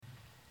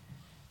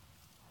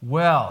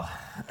Well,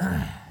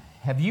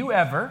 have you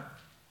ever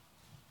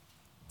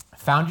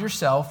found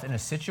yourself in a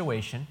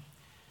situation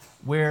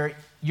where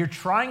you're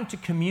trying to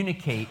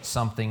communicate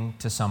something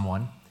to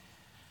someone,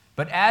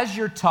 but as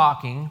you're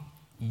talking,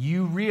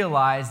 you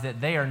realize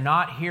that they are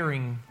not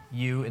hearing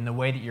you in the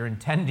way that you're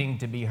intending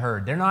to be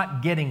heard? They're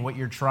not getting what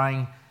you're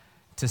trying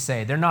to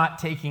say. They're not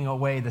taking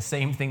away the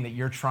same thing that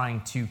you're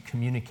trying to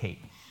communicate.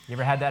 You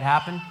ever had that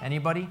happen?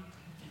 Anybody?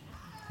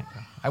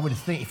 I would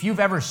think if you've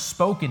ever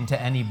spoken to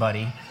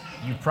anybody,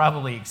 you've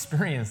probably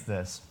experienced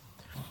this.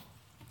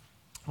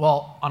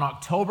 Well, on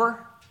October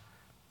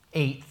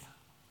 8th,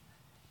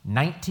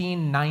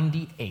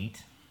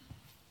 1998,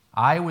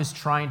 I was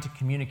trying to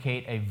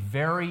communicate a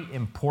very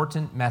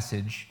important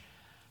message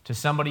to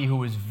somebody who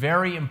was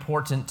very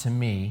important to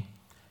me,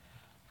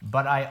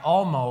 but I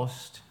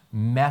almost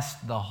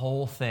messed the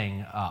whole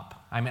thing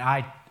up.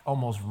 I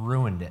almost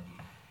ruined it.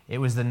 It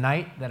was the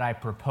night that I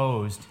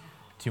proposed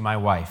to my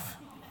wife.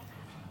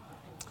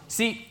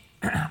 See,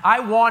 I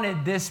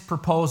wanted this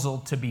proposal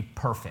to be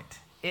perfect.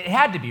 It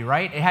had to be,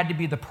 right? It had to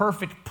be the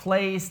perfect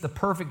place, the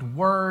perfect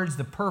words,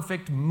 the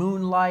perfect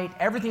moonlight.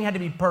 Everything had to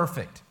be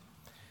perfect.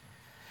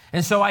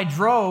 And so I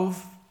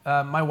drove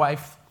my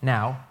wife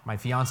now, my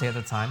fiance at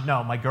the time,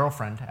 no, my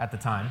girlfriend at the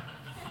time.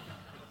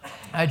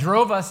 I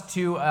drove us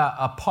to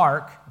a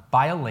park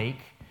by a lake,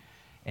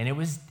 and it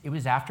was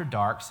after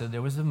dark, so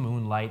there was a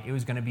moonlight. It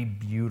was going to be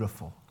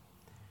beautiful.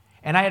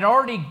 And I had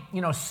already,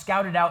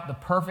 scouted out the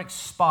perfect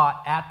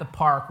spot at the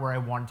park where I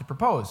wanted to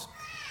propose.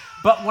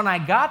 But when I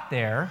got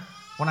there,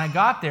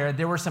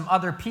 there were some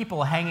other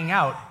people hanging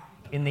out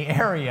in the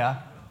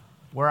area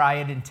where I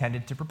had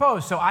intended to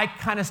propose. So I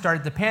kind of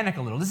started to panic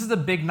a little. This is a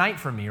big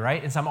night for me,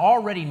 right? And so I'm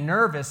already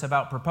nervous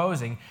about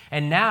proposing,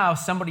 and now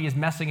somebody is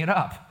messing it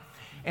up.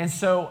 And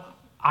so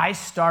I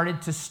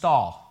started to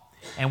stall.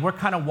 And we're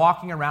kind of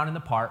walking around in the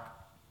park,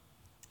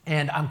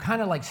 and I'm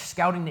kind of like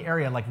scouting the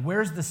area, like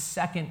where's the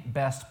second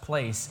best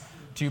place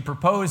to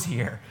propose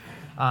here?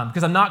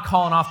 Because I'm not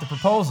calling off the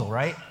proposal,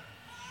 right?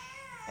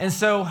 And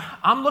so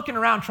I'm looking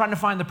around trying to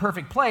find the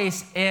perfect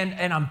place,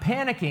 and I'm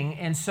panicking,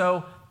 and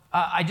so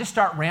I just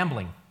start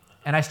rambling,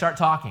 and I start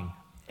talking,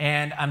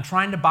 and I'm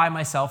trying to buy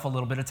myself a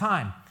little bit of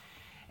time.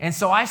 And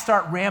so I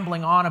start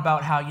rambling on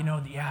about how,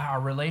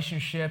 our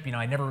relationship,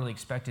 I never really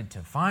expected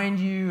to find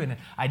you, and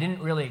I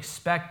didn't really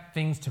expect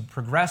things to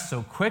progress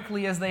so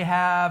quickly as they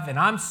have, and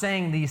I'm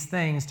saying these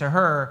things to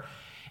her,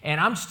 and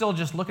I'm still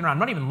just looking around. I'm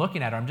not even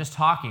looking at her, I'm just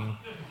talking.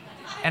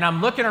 And I'm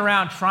looking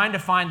around trying to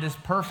find this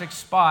perfect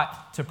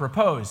spot to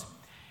propose.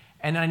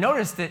 And I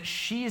notice that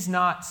she's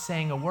not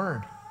saying a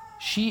word.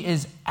 She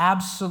is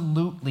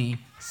absolutely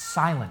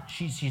silent.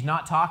 She's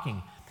not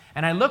talking.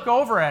 And I look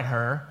over at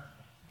her,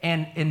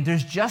 and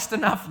there's just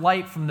enough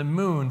light from the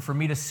moon for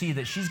me to see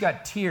that she's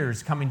got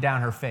tears coming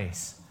down her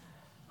face.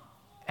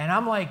 And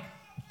I'm like,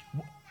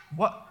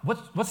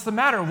 what's the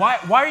matter? Why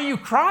are you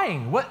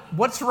crying?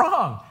 What's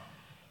wrong?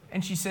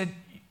 And she said,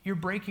 "You're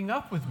breaking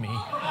up with me."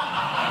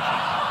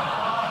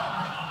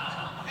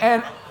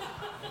 And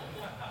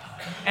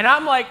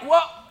I'm like,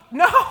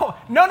 no,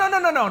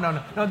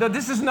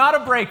 this is not a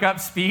breakup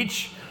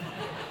speech.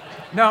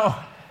 No,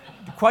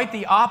 quite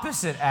the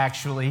opposite,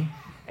 actually.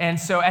 And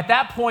so at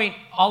that point,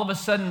 all of a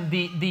sudden,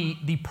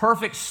 the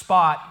perfect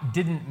spot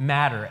didn't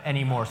matter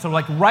anymore. So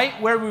like right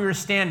where we were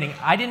standing,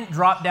 I didn't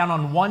drop down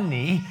on one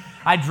knee.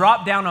 I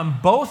dropped down on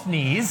both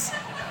knees.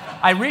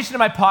 I reached into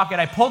my pocket,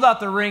 I pulled out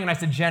the ring, and I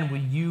said, "Jen, will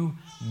you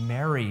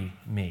marry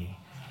me?"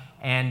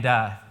 And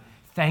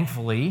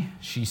thankfully,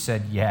 she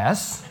said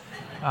yes.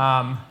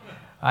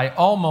 I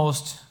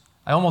almost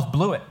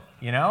blew it,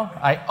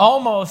 I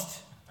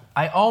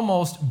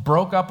almost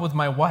broke up with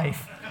my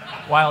wife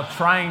while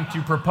trying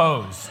to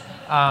propose.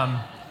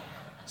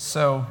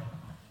 So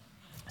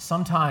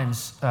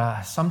sometimes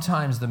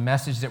the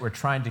message that we're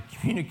trying to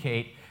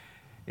communicate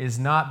is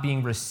not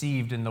being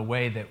received in the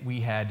way that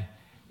we had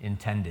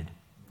intended.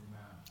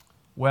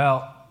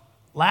 Well,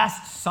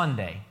 last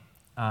Sunday,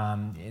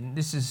 and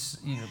this is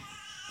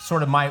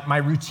sort of my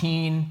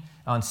routine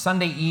on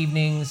Sunday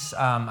evenings.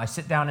 I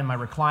sit down in my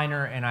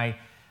recliner and I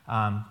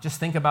just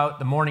think about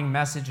the morning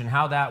message and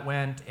how that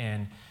went,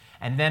 and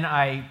then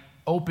I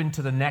open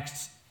to the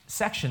next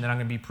section that I'm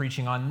going to be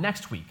preaching on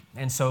next week.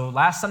 And so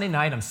last Sunday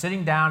night, I'm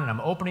sitting down and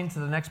I'm opening to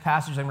the next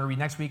passage I'm going to read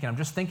next week, and I'm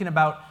just thinking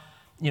about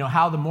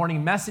how the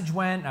morning message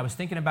went. I was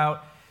thinking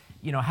about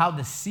how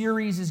the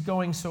series is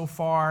going so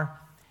far,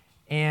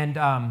 and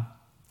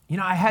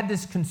I had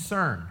this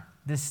concern.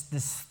 This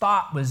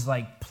thought was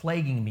like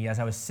plaguing me as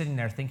I was sitting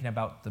there thinking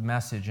about the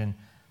message. And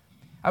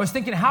I was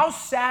thinking, how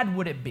sad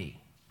would it be?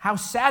 How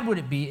sad would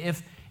it be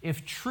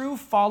if true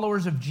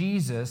followers of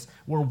Jesus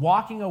were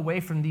walking away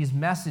from these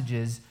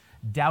messages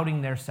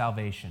doubting their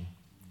salvation?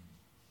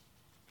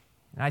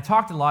 And I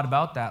talked a lot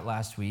about that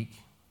last week.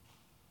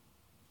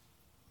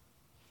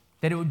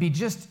 That it would be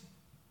just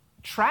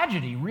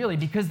tragedy, really,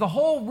 because the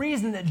whole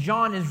reason that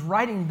John is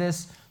writing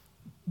this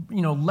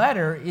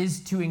letter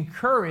is to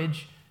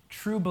encourage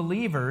true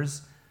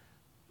believers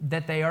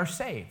that they are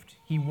saved.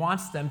 He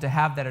wants them to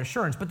have that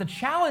assurance. But the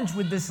challenge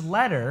with this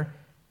letter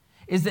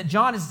is that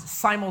John is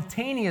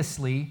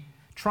simultaneously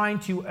trying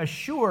to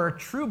assure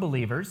true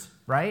believers,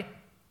 right?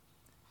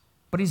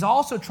 But he's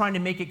also trying to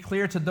make it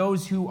clear to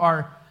those who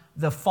are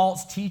the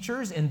false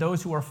teachers and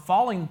those who are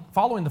following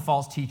the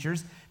false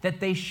teachers that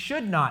they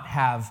should not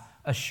have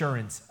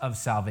assurance of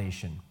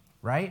salvation,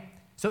 right?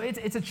 So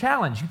it's a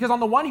challenge because on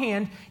the one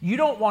hand, you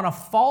don't want to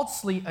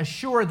falsely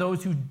assure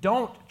those who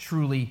don't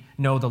truly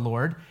know the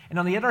Lord. And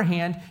on the other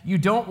hand, you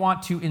don't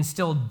want to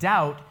instill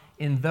doubt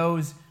in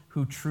those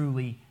who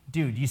truly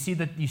do. Do you see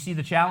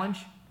the challenge?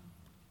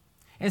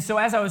 And so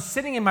as I was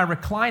sitting in my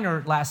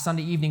recliner last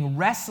Sunday evening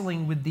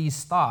wrestling with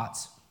these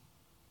thoughts,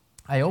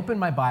 I opened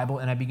my Bible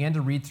and I began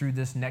to read through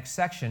this next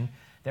section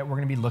that we're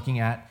going to be looking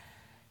at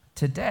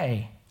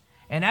today.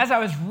 And as I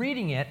was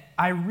reading it,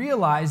 I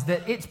realized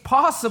that it's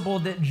possible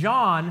that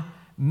John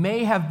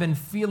may have been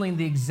feeling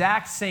the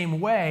exact same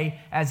way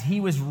as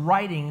he was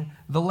writing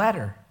the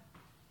letter.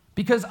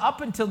 Because up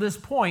until this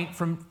point,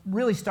 from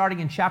really starting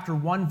in chapter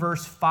 1,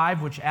 verse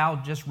 5, which Al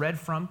just read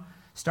from,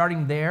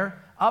 starting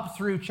there, up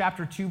through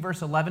chapter 2,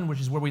 verse 11, which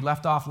is where we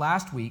left off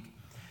last week,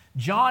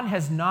 John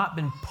has not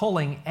been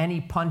pulling any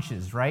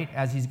punches, right,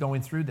 as he's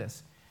going through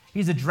this.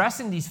 He's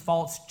addressing these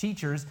false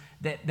teachers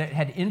that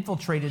had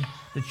infiltrated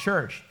the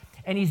church.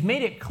 And he's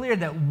made it clear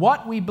that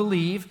what we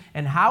believe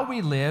and how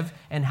we live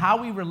and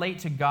how we relate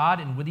to God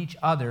and with each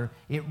other,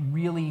 it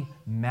really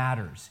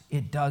matters.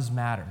 It does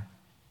matter.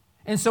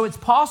 And so it's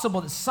possible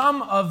that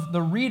some of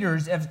the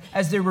readers,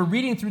 as they were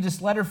reading through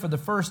this letter for the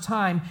first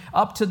time,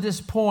 up to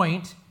this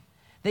point,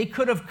 they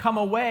could have come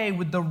away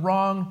with the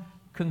wrong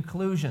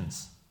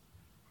conclusions.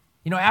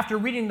 You know, after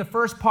reading the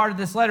first part of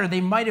this letter,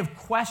 they might have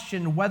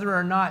questioned whether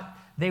or not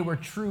they were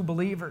true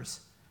believers.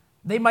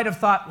 They might have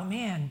thought, well,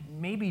 man,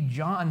 maybe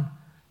John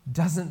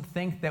doesn't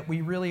think that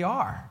we really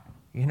are,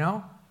 you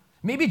know?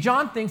 Maybe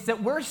John thinks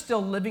that we're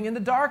still living in the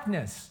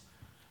darkness.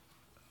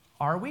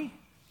 Are we?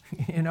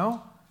 You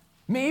know?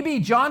 Maybe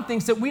John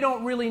thinks that we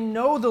don't really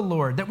know the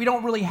Lord, that we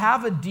don't really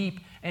have a deep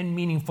and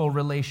meaningful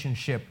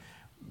relationship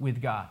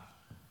with God.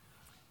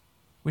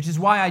 Which is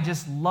why I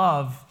just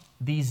love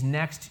these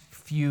next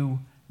few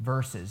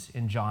verses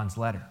in John's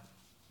letter.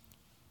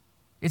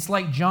 It's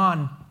like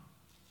John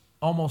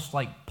almost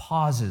like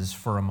pauses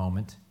for a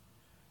moment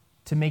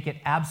to make it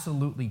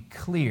absolutely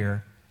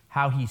clear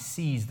how he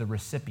sees the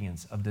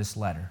recipients of this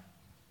letter.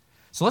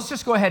 So let's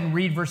just go ahead and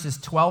read verses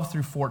 12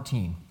 through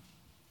 14.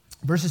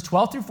 Verses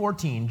 12 through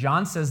 14,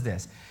 John says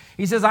this.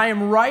 He says, I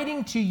am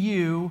writing to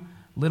you,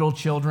 little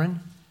children,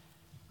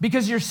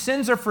 because your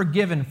sins are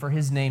forgiven for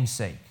his name's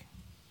sake.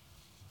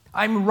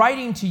 I'm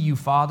writing to you,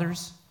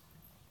 fathers,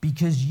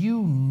 because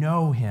you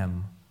know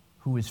him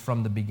who is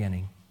from the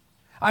beginning.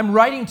 I'm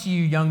writing to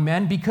you, young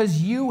men,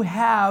 because you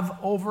have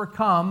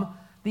overcome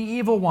the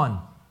evil one.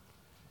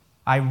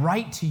 I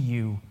write to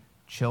you,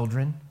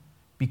 children,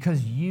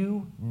 because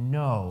you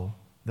know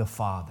the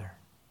Father.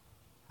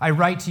 I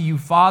write to you,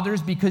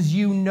 fathers, because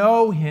you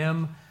know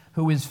him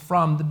who is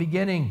from the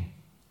beginning.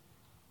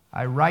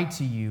 I write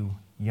to you,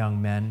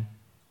 young men,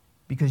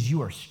 because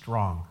you are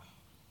strong,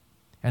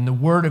 and the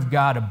word of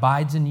God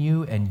abides in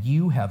you, and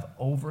you have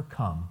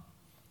overcome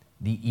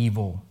the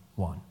evil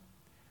one.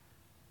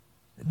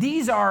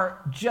 These are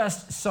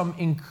just some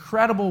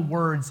incredible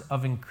words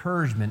of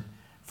encouragement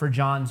for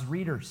John's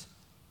readers.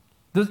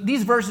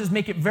 These verses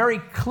make it very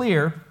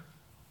clear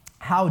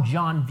how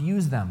John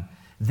views them.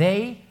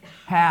 They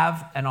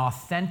have an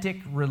authentic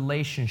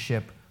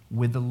relationship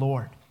with the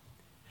Lord.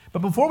 But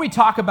before we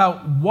talk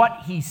about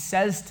what he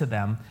says to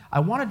them,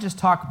 I want to just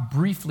talk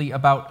briefly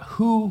about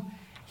who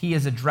he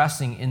is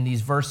addressing in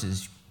these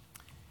verses.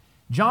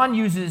 John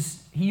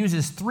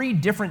uses three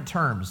different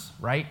terms,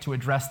 right, to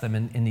address them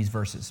in these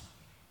verses.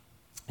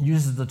 He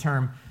uses the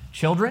term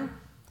children,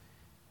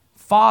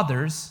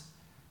 fathers,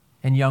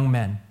 and young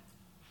men.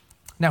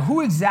 Now,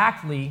 who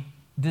exactly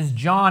does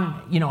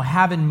John,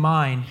 have in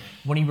mind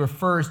when he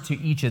refers to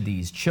each of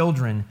these,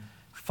 children,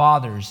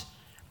 fathers,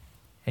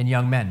 and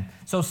young men?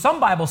 So some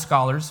Bible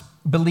scholars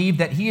believe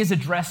that he is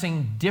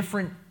addressing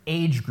different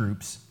age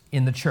groups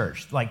in the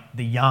church, like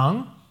the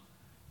young,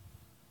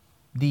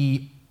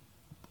 the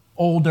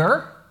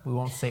older, we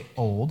won't say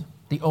old,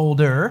 the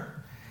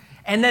older,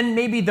 and then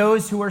maybe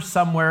those who are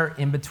somewhere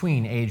in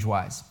between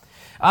age-wise.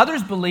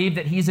 Others believe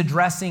that he's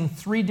addressing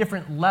three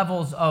different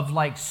levels of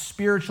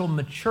spiritual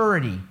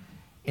maturity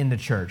in the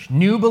church.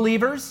 New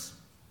believers,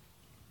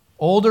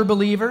 older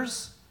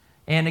believers,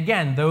 and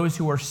again, those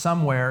who are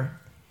somewhere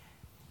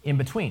in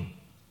between.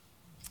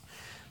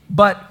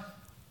 But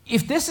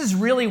if this is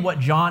really what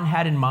John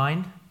had in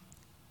mind,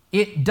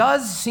 it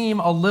does seem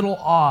a little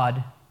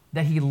odd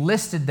that he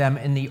listed them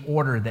in the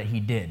order that he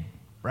did,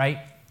 right?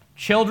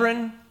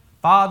 Children,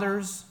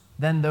 fathers,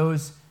 then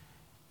those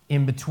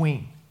in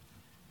between.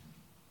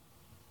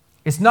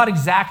 It's not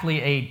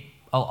exactly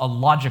a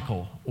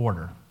logical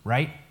order,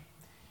 right?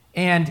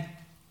 And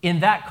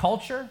in that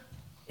culture,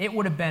 it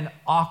would have been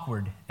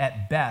awkward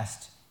at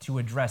best to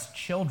address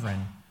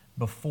children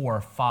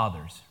before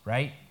fathers,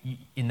 right?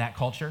 In that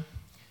culture.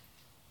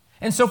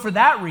 And so for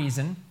that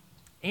reason,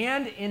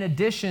 and in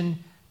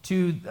addition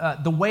to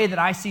the way that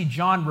I see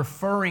John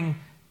referring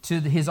to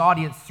his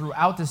audience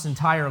throughout this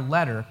entire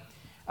letter,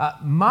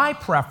 my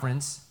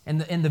preference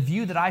and the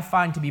view that I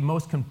find to be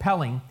most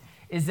compelling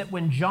is that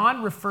when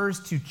John refers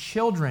to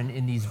children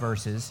in these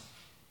verses,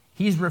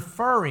 he's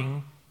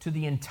referring to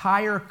the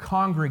entire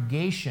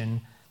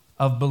congregation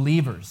of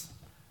believers,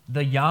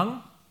 the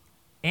young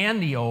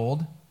and the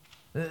old,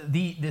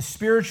 the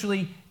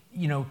spiritually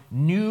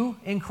new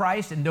in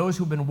Christ, and those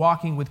who've been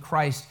walking with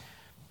Christ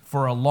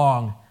for a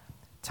long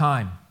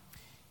time.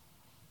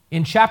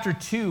 In chapter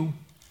 2,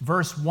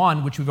 verse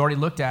 1, which we've already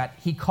looked at,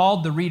 he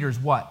called the readers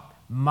what?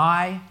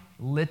 My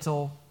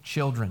little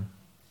children.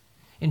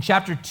 In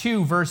chapter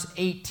 2, verse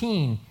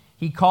 18,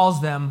 he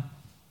calls them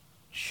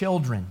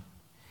children.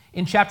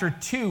 In chapter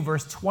 2,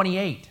 verse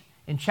 28,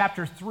 in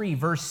chapter 3,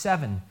 verse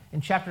 7, in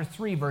chapter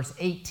 3, verse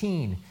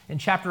 18, in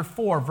chapter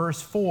 4,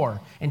 verse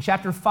 4, in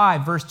chapter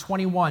 5, verse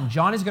 21,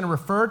 John is going to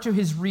refer to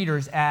his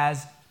readers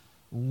as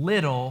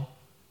little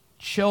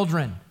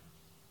children.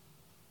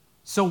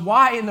 So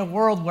why in the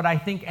world would I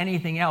think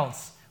anything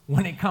else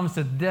when it comes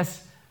to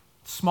this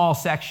small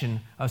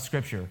section of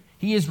Scripture?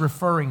 He is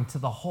referring to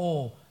the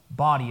whole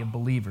body of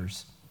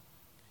believers.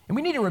 And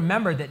we need to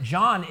remember that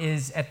John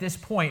is, at this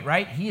point,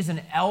 right, he is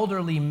an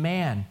elderly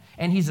man,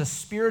 and he's a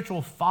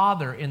spiritual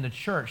father in the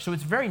church. So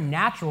it's very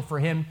natural for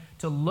him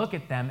to look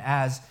at them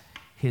as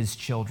his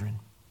children.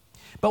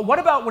 But what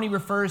about when he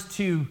refers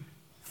to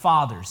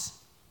fathers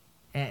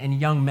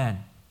and young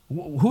men?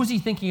 Who's he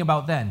thinking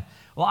about then?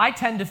 Well, I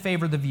tend to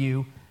favor the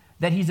view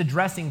that he's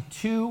addressing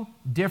two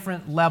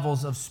different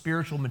levels of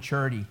spiritual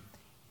maturity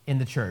in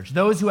the church.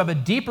 Those who have a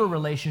deeper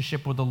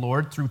relationship with the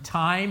Lord through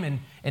time and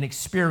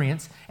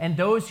experience, and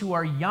those who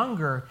are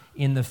younger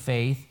in the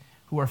faith,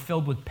 who are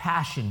filled with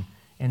passion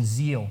and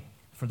zeal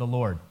for the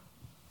Lord.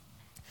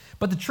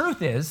 But the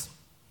truth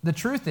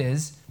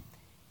is,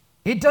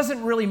 it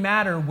doesn't really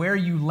matter where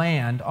you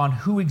land on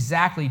who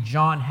exactly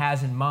John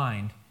has in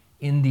mind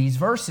in these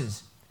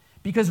verses.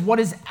 Because what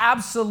is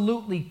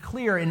absolutely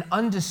clear and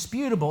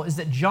undisputable is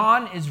that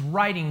John is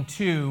writing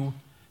to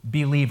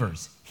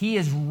believers. He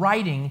is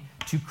writing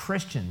to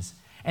Christians.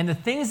 And the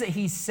things that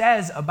he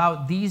says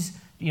about these,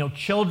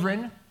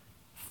 children,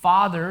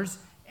 fathers,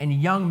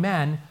 and young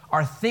men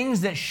are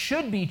things that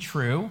should be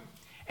true,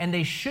 and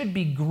they should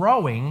be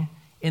growing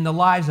in the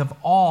lives of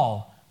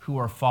all who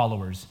are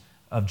followers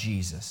of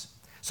Jesus.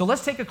 So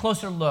let's take a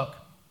closer look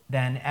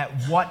then at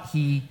what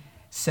he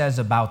says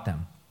about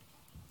them.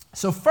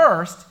 So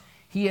first,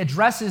 he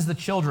addresses the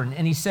children,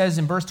 and he says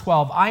in verse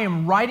 12, I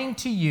am writing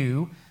to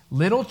you,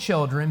 little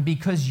children,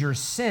 because your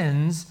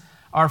sins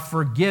are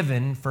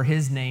forgiven for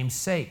his name's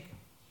sake.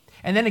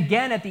 And then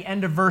again at the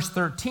end of verse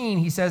 13,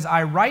 he says,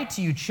 I write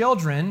to you,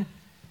 children,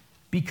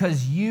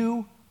 because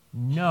you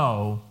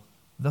know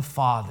the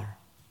Father.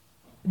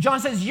 John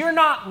says, you're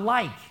not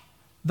like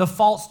the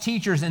false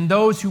teachers and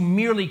those who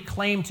merely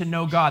claim to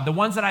know God, the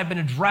ones that I've been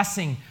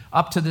addressing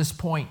up to this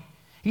point.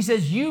 He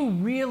says, you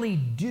really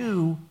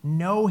do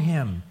know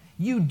him.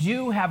 You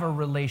do have a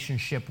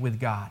relationship with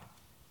God.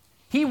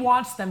 He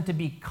wants them to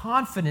be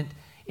confident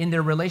in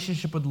their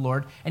relationship with the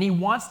Lord, and he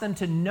wants them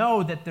to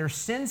know that their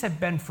sins have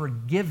been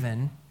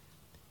forgiven.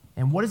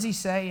 And what does he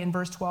say in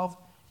verse 12?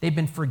 They've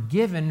been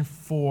forgiven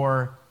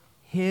for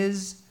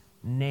his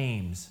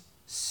name's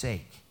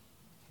sake.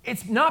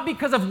 It's not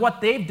because of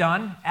what they've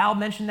done. Al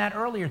mentioned that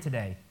earlier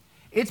today.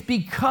 It's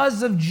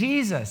because of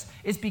Jesus.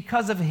 It's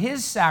because of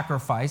his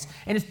sacrifice,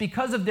 and it's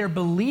because of their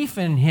belief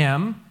in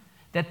him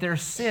that their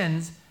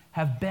sins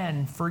have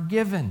been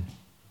forgiven.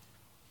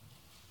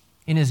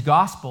 In his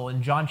gospel,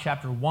 in John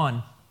chapter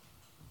 1,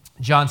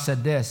 John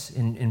said this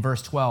in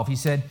verse 12. He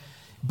said,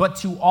 but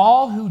to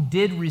all who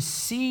did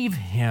receive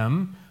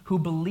him, who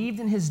believed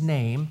in his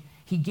name,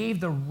 he gave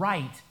the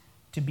right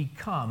to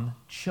become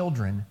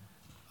children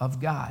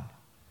of God.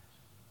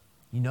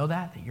 You know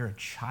that you're a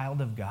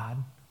child of God?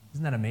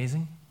 Isn't that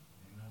amazing?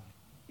 Amen.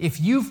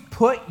 If you've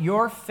put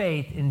your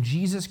faith in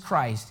Jesus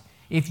Christ,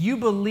 if you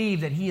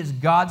believe that he is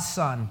God's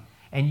Son,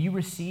 and you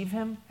receive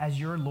him as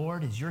your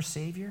Lord, as your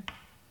Savior,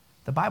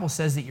 the Bible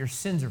says that your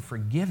sins are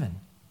forgiven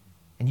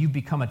and you've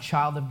become a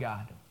child of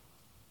God.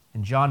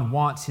 And John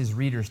wants his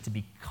readers to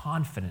be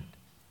confident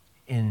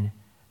in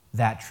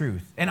that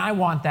truth. And I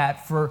want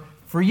that for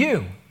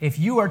you. If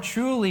you are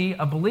truly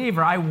a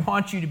believer, I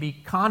want you to be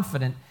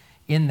confident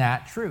in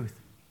that truth.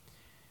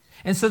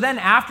 And so then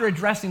after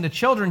addressing the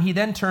children, he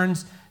then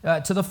turns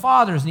to the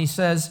fathers, and he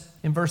says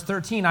in verse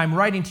 13, I'm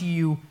writing to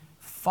you,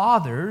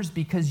 fathers,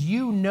 because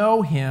you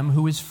know him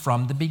who is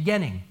from the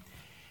beginning.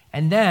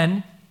 And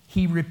then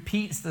he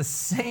repeats the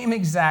same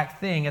exact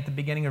thing at the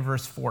beginning of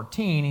verse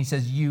 14. He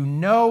says, you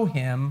know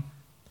him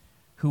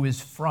who is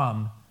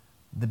from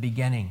the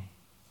beginning.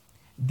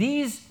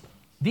 These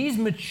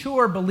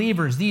mature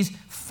believers, these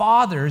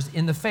fathers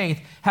in the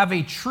faith, have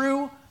a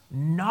true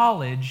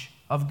knowledge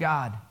of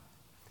God.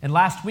 And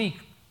last week,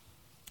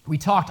 we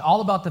talked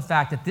all about the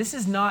fact that this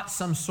is not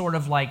some sort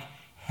of like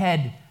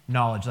head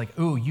knowledge, like,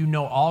 ooh, you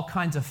know all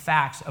kinds of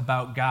facts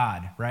about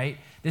God, right?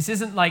 This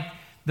isn't like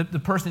the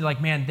person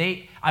like, man,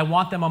 I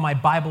want them on my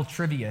Bible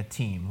trivia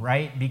team,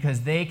 right?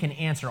 Because they can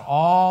answer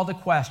all the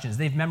questions.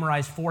 They've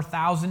memorized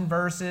 4,000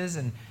 verses.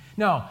 And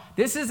no,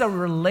 this is a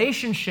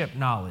relationship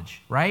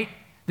knowledge, right?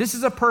 This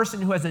is a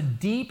person who has a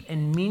deep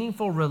and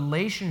meaningful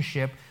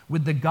relationship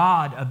with the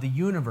God of the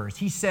universe.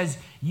 He says,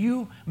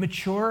 you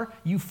mature,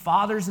 you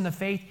fathers in the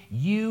faith,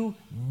 you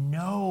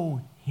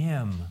know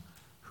him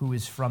who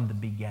is from the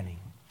beginning.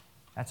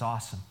 That's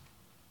awesome.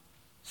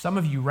 Some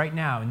of you right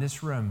now in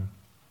this room,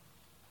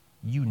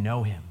 you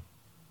know him.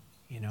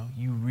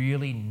 You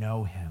really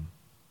know him.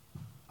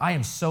 I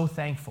am so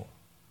thankful.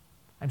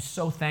 I'm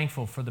so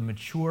thankful for the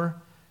mature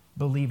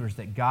believers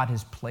that God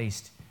has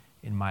placed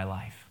in my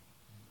life.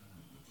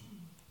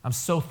 I'm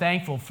so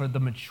thankful for the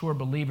mature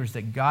believers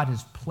that God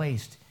has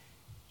placed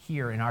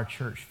here in our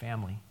church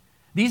family.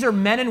 These are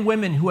men and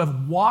women who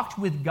have walked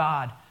with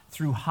God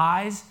through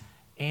highs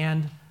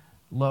and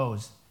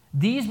lows.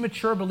 These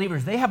mature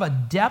believers, they have a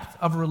depth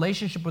of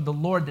relationship with the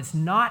Lord that's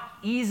not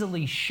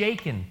easily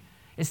shaken.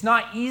 It's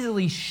not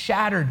easily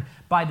shattered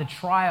by the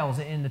trials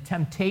and the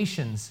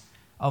temptations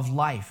of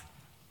life.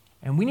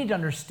 And we need to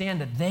understand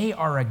that they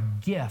are a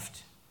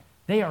gift.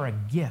 They are a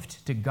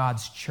gift to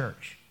God's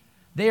church.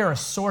 They are a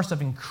source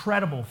of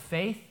incredible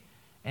faith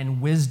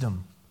and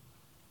wisdom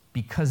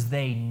because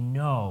they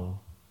know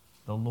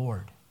the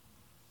Lord.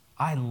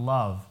 I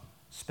love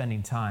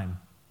spending time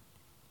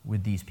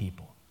with these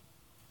people.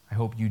 I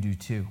hope you do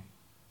too.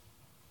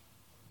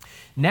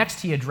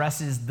 Next, he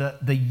addresses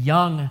the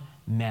young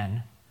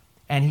men,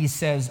 and he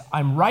says,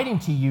 I'm writing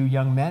to you,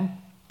 young men,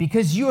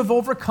 because you have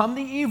overcome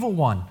the evil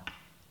one.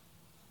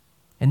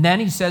 And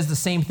then he says the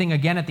same thing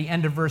again at the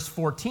end of verse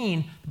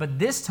 14, but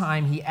this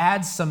time he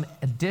adds some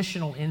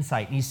additional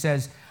insight. And he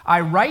says,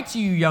 I write to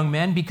you, young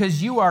men,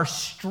 because you are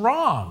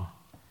strong,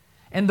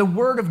 and the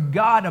word of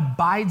God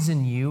abides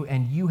in you,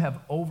 and you have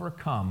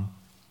overcome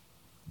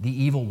the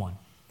evil one.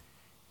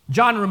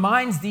 John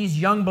reminds these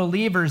young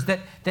believers that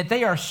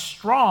they are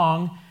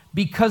strong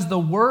because the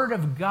word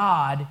of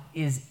God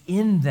is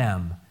in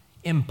them,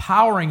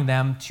 empowering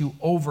them to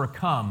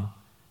overcome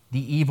the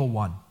evil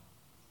one.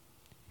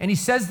 And he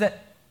says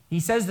that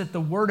the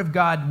word of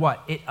God,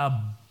 what? It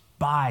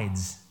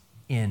abides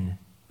in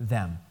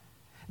them.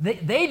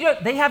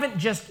 They haven't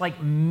just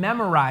like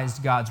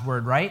memorized God's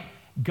word, right?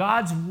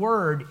 God's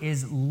word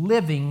is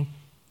living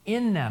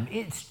in them.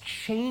 It's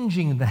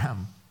changing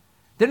them.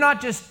 They're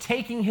not just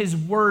taking his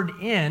word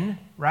in,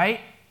 right?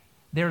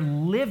 They're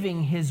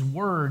living his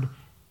word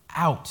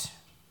out.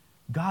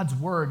 God's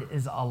word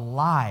is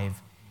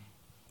alive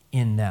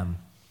in them.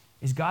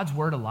 Is God's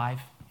word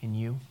alive in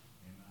you?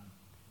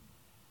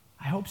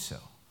 I hope so.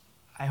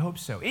 I hope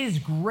so. It is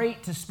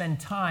great to spend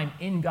time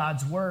in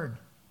God's word.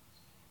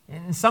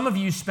 And some of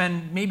you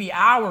spend maybe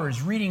hours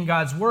reading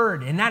God's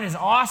word, and that is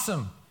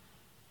awesome.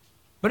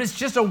 But it's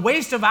just a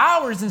waste of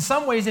hours in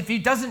some ways if he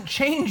doesn't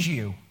change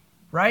you,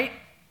 right?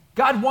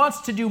 God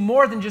wants to do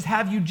more than just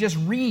have you just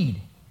read.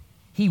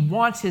 He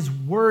wants his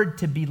word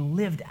to be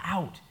lived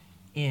out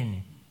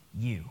in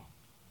you.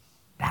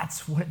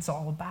 That's what it's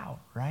all about,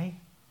 right?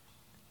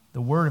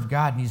 The word of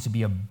God needs to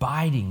be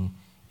abiding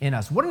in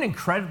us. What an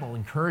incredible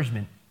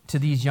encouragement to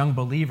these young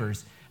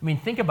believers. I mean,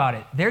 think about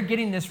it. They're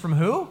getting this from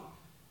who?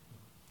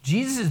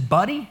 Jesus'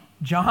 buddy,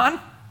 John,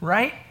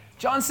 right?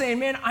 John's saying,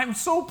 man, I'm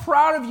so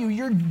proud of you.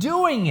 You're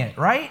doing it,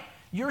 right?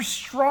 You're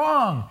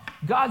strong.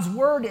 God's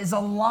word is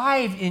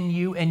alive in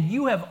you, and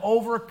you have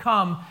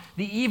overcome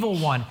the evil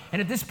one.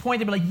 And at this point,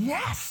 they'd be like,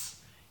 yes,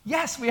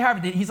 we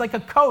have it. He's like a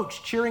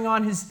coach cheering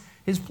on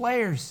his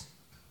players.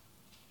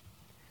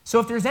 So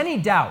if there was any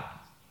doubt,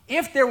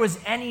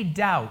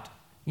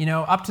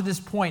 up to this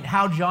point,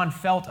 how John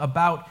felt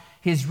about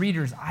his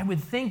readers, I would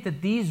think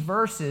that these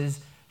verses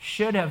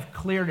should have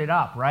cleared it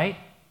up, right?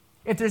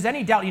 If there's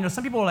any doubt,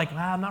 some people are like,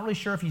 I'm not really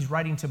sure if he's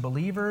writing to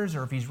believers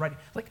or if he's writing,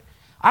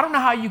 I don't know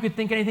how you could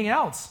think anything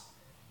else.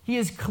 He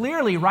is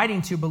clearly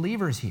writing to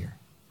believers here.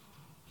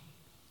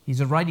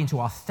 He's writing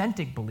to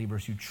authentic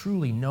believers who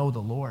truly know the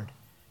Lord.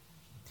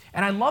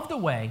 And I love the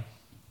way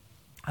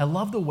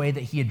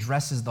that he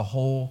addresses the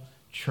whole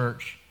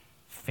church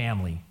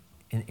family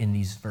in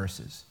these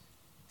verses.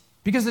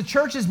 Because the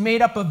church is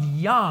made up of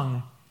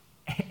young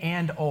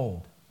and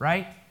old,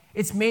 right?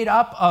 It's made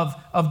up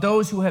of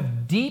those who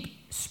have deep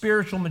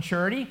spiritual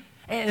maturity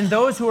and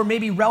those who are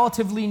maybe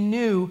relatively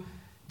new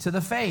to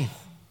the faith.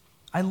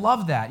 I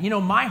love that.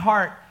 My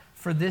heart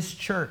for this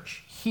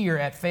church here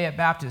at Fayette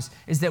Baptist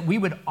is that we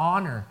would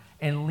honor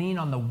and lean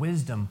on the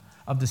wisdom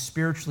of the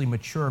spiritually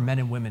mature men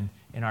and women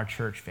in our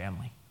church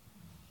family.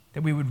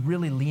 That we would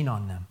really lean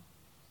on them.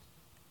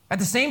 At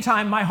the same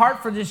time, my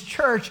heart for this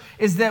church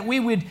is that we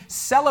would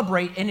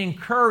celebrate and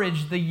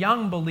encourage the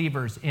young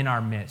believers in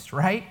our midst,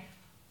 right?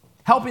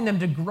 Helping them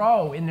to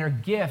grow in their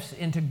gifts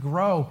and to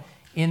grow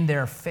in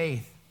their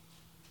faith.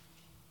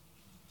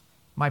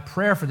 My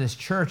prayer for this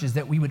church is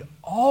that we would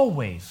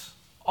always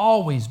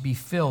be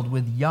filled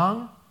with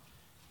young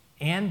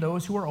and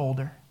those who are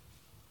older,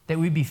 that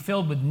we'd be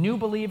filled with new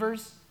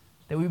believers,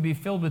 that we'd be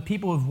filled with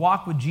people who've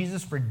walked with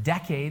Jesus for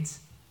decades,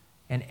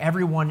 and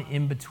everyone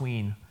in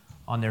between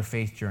on their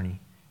faith journey.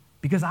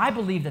 Because I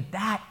believe that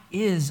that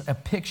is a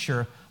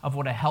picture of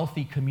what a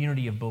healthy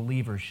community of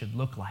believers should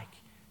look like.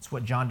 It's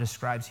what John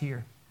describes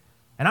here.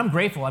 And I'm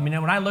grateful. I mean,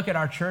 when I look at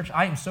our church,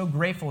 I am so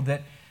grateful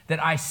that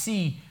I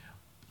see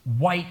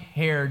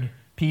white-haired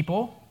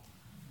people.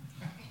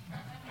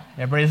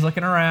 Everybody's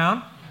looking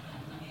around.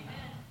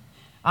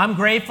 I'm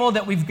grateful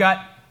that we've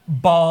got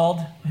bald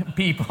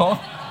people.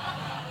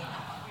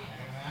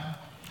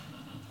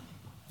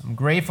 I'm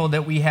grateful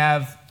that we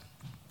have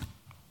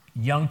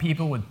young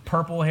people with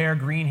purple hair,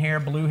 green hair,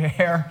 blue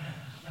hair.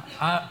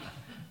 I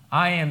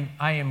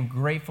am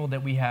grateful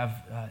that we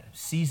have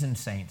seasoned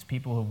saints,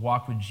 people who have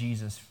walked with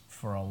Jesus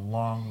for a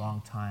long,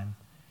 long time,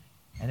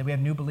 and that we have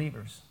new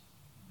believers.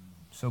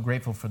 So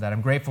grateful for that.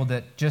 I'm grateful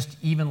that just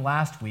even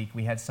last week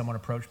we had someone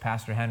approach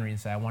Pastor Henry and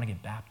say, I want to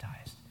get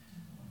baptized.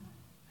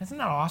 Isn't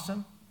that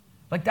awesome?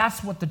 Like,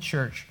 that's what the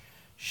church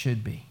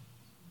should be.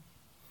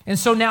 And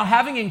so now,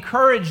 having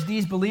encouraged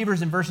these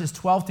believers in verses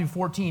 12 through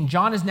 14,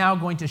 John is now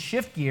going to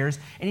shift gears,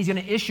 and he's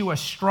going to issue a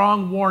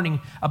strong warning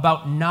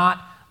about not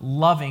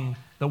loving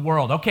the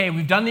world. Okay,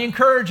 we've done the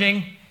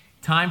encouraging.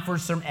 Time for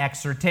some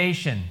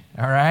exhortation,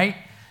 all right?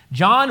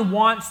 John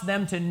wants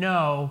them to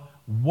know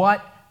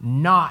what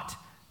not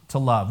to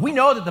love. We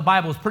know that the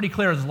Bible is pretty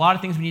clear. There's a lot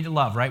of things we need to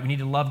love, right? We need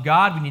to love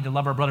God. We need to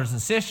love our brothers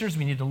and sisters.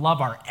 We need to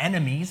love our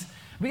enemies.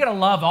 We got to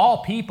love all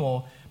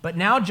people. But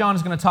now John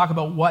is going to talk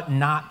about what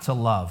not to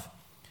love.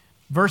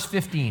 Verse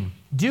 15,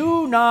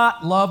 do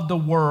not love the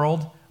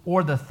world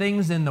or the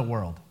things in the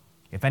world.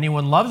 If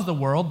anyone loves the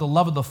world, the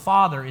love of the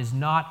Father is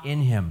not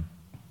in him.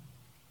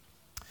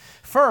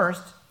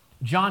 First,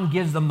 John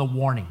gives them the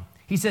warning.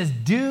 He says,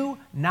 do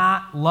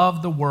not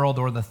love the world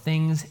or the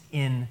things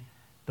in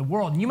the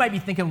world. And you might be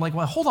thinking, like,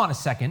 well, hold on a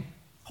second.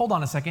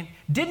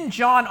 Didn't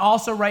John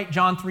also write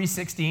John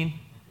 3:16?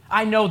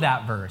 I know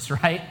that verse,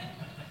 right?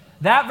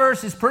 That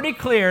verse is pretty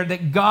clear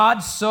that God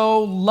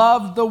so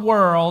loved the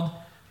world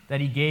that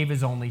he gave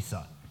his only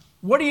son.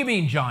 What do you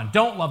mean, John?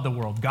 Don't love the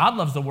world. God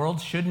loves the world.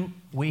 Shouldn't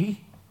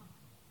we?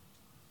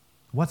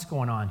 What's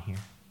going on here?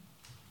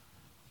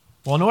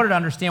 Well, in order to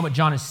understand what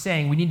John is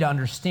saying, we need to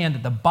understand that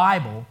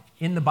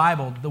in the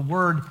Bible, the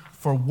word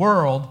for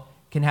world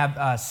can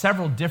have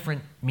several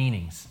different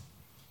meanings.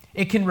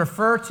 It can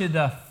refer to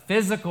the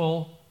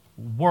physical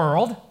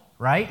world,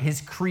 right? His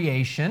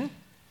creation.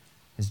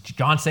 Is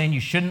John saying you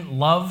shouldn't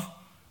love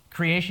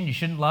creation? You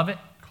shouldn't love it?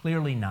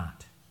 Clearly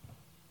not.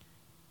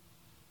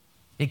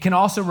 It can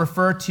also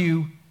refer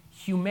to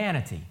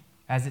humanity,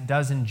 as it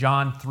does in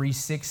John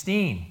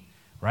 3:16,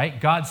 right?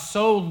 God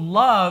so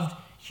loved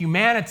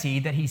humanity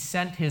that he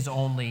sent his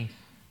only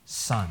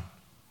son.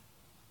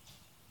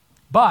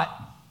 But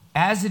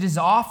as it is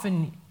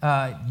often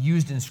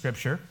used in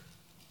Scripture,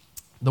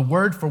 the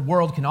word for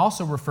world can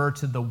also refer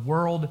to the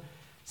world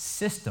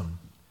system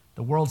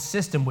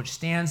which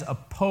stands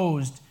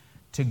opposed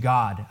to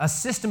God, a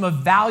system of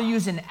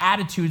values and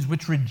attitudes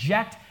which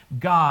reject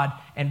God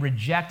and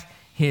reject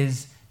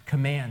his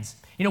commands.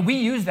 You know, we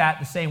use that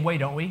the same way,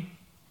 don't we?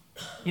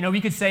 You know,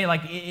 we could say,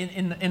 like,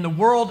 in the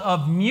world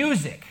of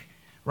music,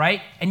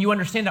 right? And you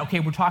understand that, okay,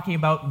 we're talking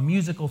about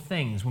musical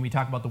things when we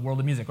talk about the world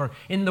of music. Or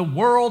in the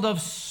world of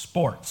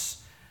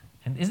sports.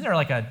 And isn't there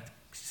like a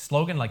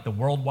slogan like the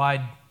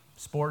worldwide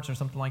sports or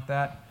something like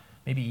that?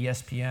 Maybe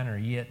ESPN or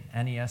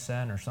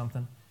NESN or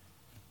something?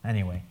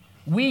 Anyway,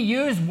 we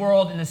use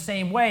world in the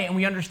same way, and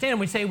we understand,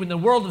 we say in the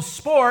world of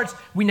sports,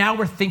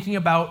 we're thinking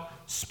about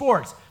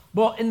sports.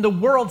 Well, in the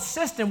world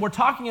system, we're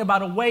talking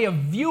about a way of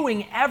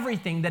viewing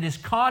everything that is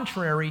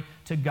contrary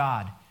to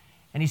God.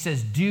 And he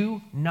says,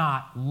 do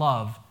not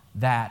love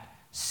that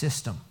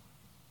system.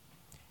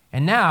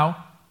 And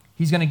now,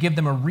 he's going to give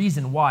them a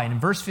reason why. And in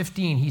verse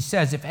 15, he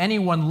says, if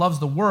anyone loves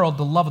the world,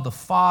 the love of the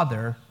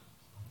Father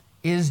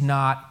is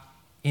not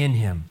in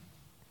him.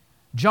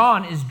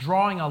 John is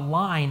drawing a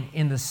line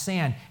in the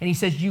sand, and he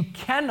says, you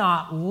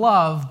cannot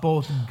love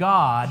both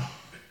God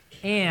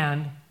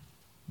and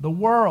the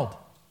world.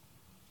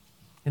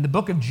 In the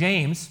book of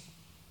James,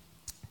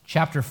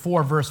 chapter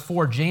 4, verse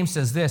 4, James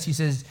says this. He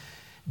says,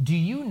 do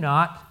you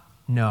not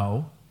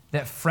know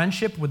that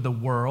friendship with the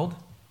world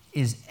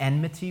is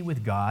enmity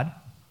with God?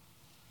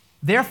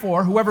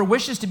 Therefore, whoever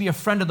wishes to be a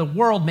friend of the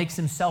world makes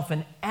himself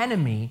an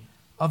enemy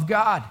of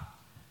God.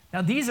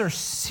 Now, these are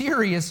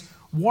serious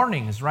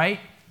warnings, right?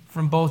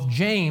 From both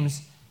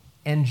James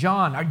and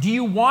John. Do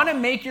you want to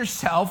make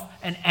yourself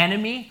an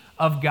enemy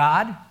of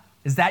God?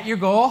 Is that your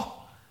goal?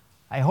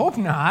 I hope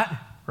not,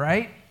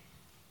 right?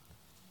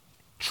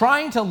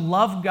 Trying to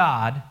love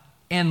God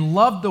and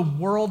love the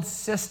world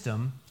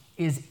system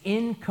is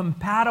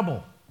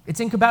incompatible.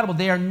 It's incompatible.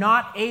 They are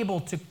not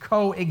able to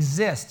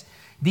coexist.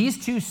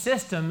 These two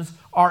systems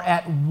are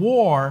at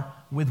war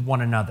with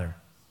one another.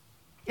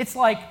 It's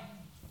like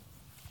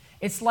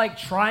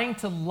trying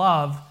to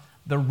love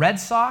the Red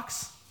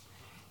Sox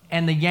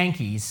and the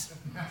Yankees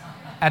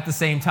at the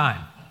same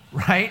time,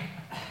 right?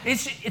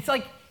 It's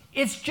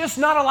just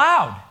not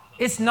allowed.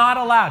 It's not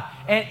allowed.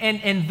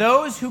 And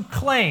those who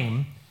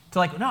claim to,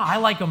 like, no, I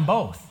like them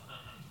both.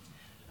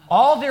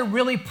 all they're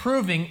really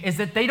proving is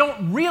that they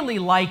don't really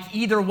like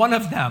either one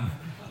of them.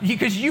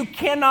 Because you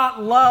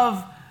cannot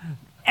love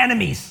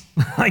enemies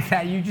like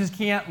that. You just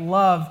can't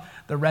love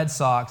the Red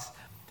Sox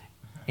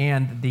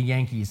and the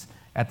Yankees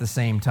at the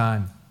same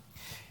time.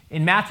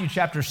 In Matthew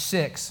chapter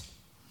 6,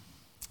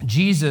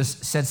 Jesus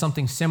said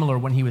something similar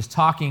when he was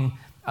talking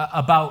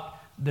about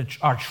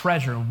our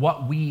treasure and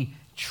what we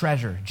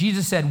treasure.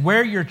 Jesus said,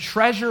 "Where your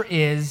treasure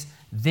is,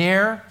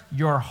 there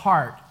your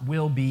heart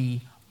will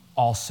be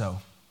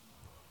also."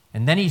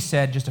 And then he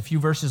said, just a few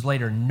verses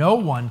later, "No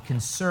one can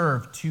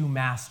serve two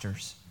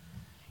masters.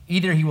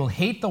 Either he will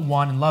hate the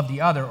one and love the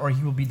other, or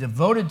he will be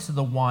devoted to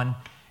the one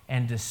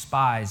and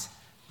despise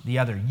the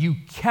other." You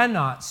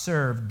cannot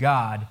serve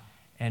God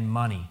and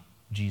money,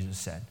 Jesus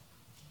said.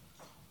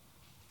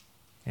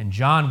 And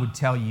John would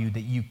tell you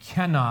that you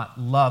cannot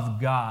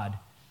love God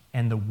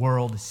and the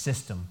world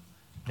system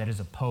that is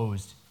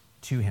opposed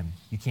to him.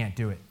 You can't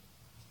do it.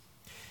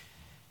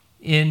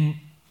 In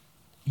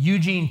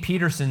Eugene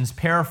Peterson's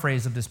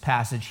paraphrase of this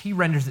passage, he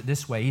renders it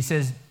this way. He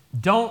says,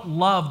 "Don't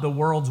love the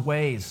world's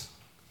ways.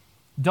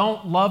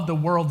 Don't love the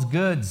world's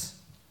goods.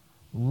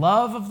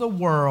 Love of the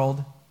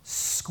world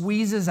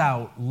squeezes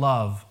out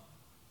love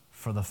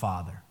for the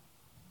Father."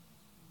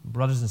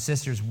 Brothers and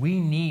sisters,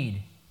 we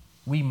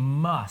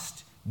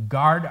must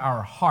guard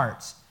our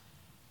hearts,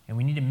 and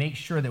we need to make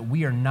sure that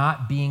we are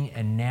not being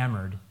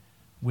enamored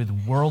with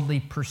worldly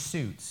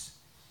pursuits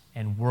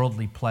and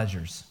worldly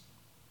pleasures.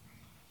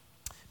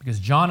 Because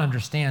John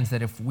understands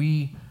that if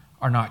we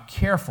are not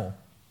careful,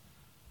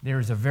 there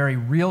is a very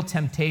real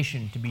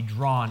temptation to be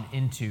drawn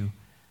into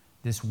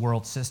this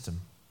world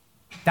system.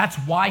 That's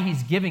why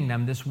he's giving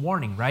them this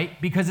warning,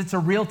 right? Because it's a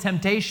real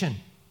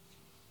temptation.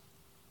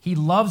 He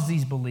loves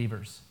these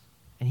believers,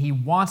 and he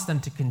wants them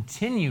to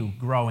continue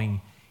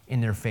growing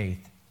in their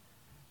faith.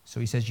 So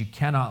he says you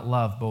cannot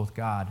love both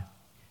God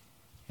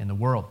and the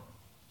world.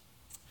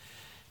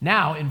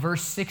 Now, in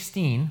verse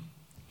 16,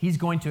 he's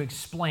going to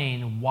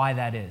explain why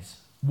that is,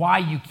 why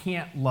you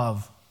can't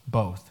love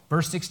both.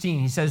 Verse 16,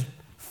 he says,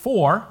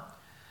 "For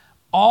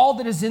all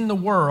that is in the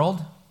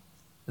world,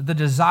 the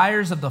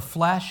desires of the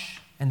flesh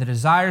and the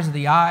desires of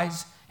the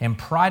eyes and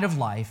pride of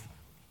life,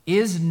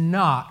 is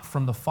not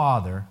from the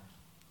Father,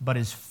 but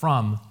is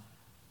from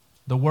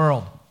the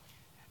world."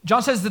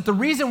 John says that the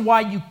reason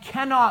why you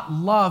cannot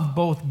love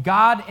both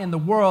God and the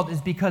world is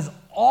because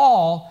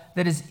all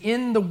that is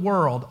in the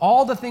world,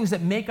 all the things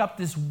that make up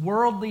this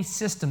worldly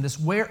system, this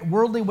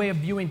worldly way of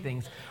viewing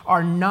things,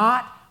 are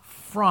not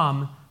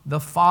from the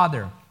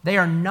Father. They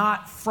are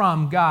not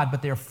from God,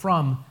 but they're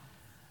from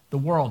the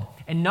world.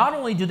 And not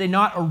only do they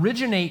not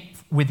originate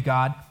with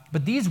God,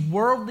 but these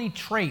worldly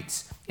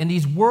traits and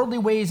these worldly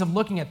ways of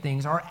looking at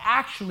things are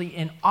actually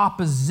in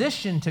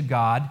opposition to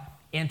God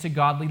and to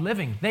godly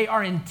living. They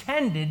are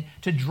intended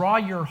to draw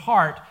your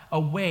heart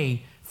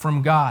away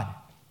from God.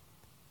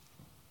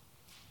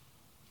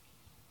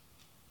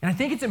 And I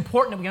think it's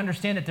important that we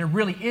understand that there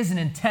really is an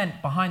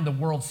intent behind the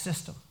world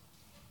system.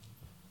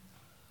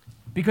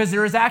 Because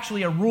there is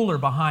actually a ruler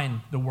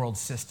behind the world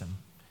system.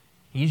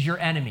 He's your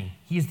enemy.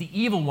 He is the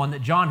evil one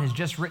that John has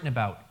just written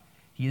about.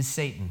 He is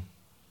Satan.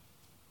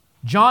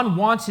 John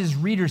wants his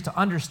readers to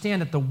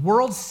understand that the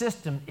world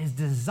system is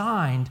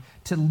designed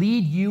to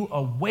lead you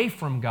away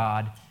from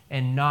God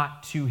and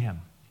not to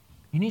him.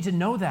 You need to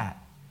know that.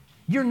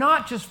 You're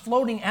not just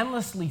floating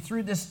endlessly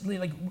through this,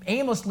 like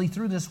aimlessly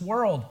through this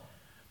world.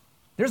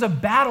 There's a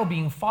battle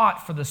being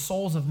fought for the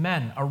souls of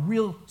men, a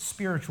real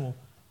spiritual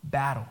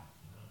battle.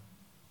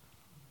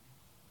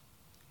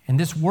 And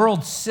this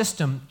world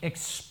system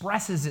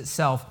expresses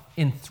itself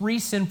in three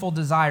sinful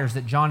desires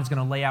that John is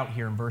going to lay out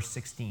here in verse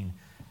 16.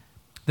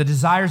 The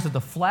desires of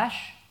the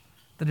flesh,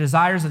 the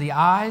desires of the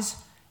eyes,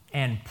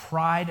 and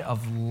pride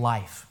of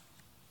life.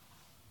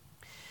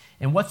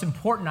 And what's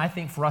important, I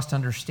think, for us to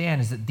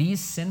understand is that these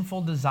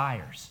sinful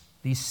desires,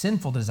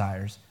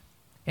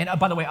 and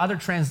by the way, other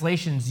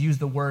translations use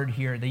the word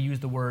here, they use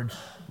the word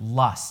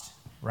lust,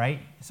 right?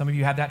 Some of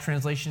you have that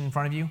translation in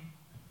front of you.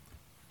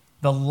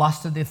 The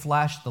lust of the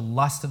flesh, the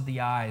lust of the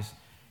eyes,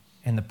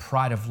 and the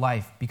pride of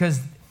life.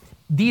 Because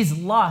these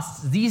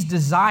lusts, these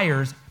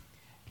desires,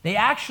 they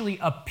actually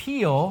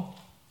appeal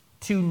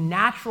to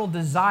natural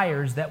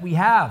desires that we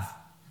have.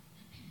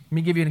 Let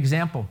me give you an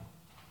example.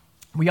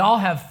 We all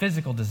have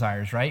physical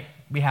desires, right?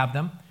 We have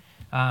them.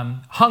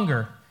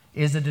 Hunger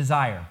is a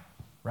desire,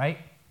 right?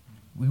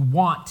 We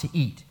want to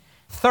eat.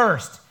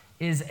 Thirst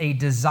is a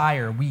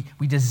desire.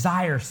 We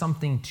desire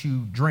something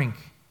to drink.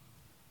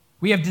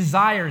 We have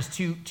desires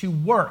to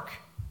work,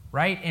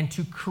 right? And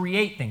to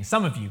create things.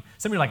 Some of you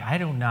are like, I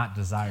do not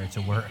desire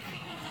to work.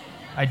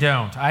 I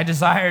don't. I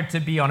desire to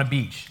be on a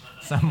beach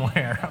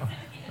somewhere.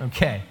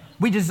 Okay.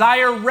 We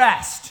desire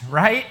rest,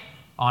 right?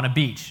 On a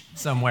beach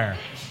somewhere.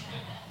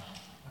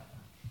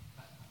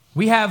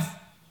 We have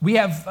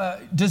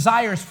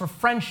desires for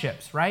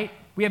friendships, right?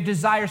 We have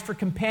desires for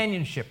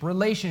companionship,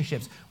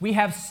 relationships. We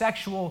have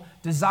sexual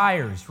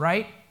desires,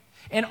 right?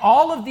 And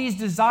all of these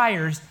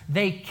desires,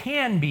 they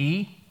can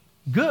be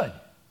good,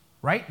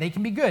 right? They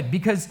can be good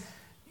because,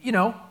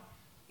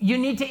 you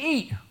need to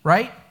eat,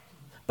 right?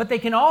 But they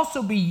can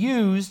also be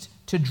used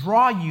to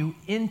draw you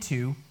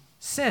into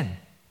sin.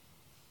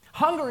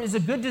 Hunger is a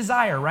good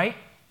desire, right?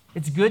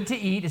 It's good to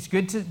eat. It's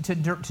good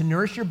to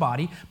nourish your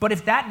body. But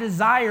if that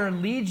desire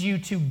leads you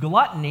to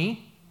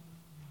gluttony,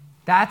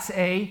 that's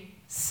a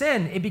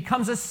sin. It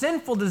becomes a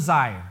sinful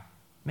desire.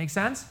 Make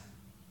sense?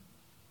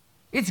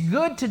 It's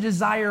good to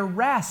desire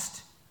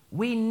rest.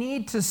 We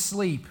need to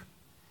sleep.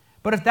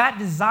 But if that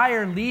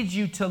desire leads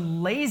you to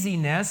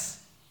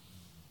laziness,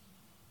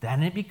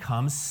 then it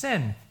becomes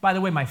sin. By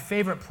the way, my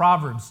favorite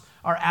Proverbs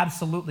are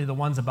absolutely the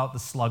ones about the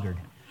sluggard.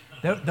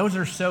 Those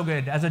are so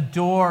good. As a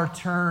door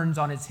turns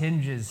on its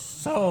hinges,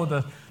 so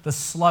the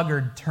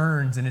sluggard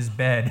turns in his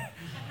bed,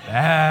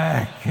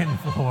 back and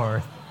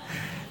forth.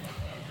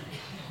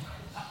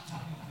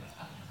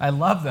 I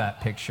love that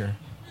picture.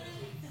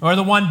 Or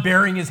the one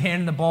burying his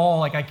hand in the bowl,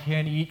 like, I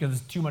can't eat because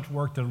it's too much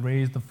work to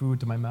raise the food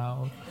to my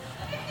mouth.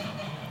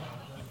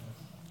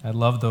 I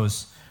love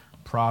those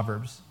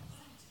Proverbs.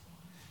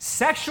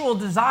 Sexual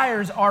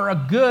desires are a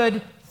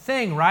good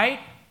thing, right?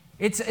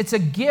 It's a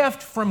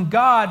gift from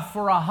God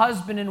for a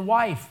husband and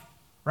wife,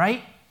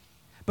 right?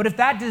 But if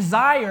that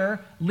desire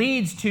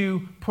leads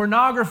to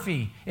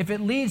pornography, if it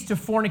leads to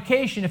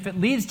fornication, if it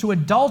leads to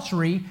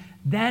adultery,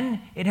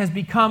 then it has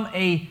become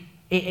a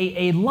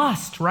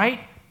lust,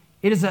 right?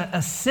 It is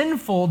a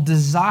sinful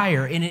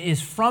desire, and it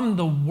is from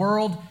the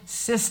world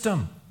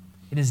system.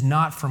 It is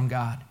not from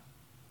God.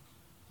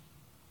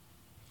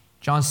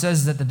 John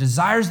says that the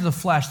desires of the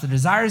flesh, the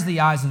desires of the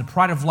eyes, and the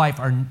pride of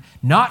life are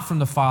not from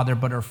the Father,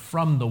 but are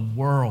from the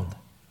world.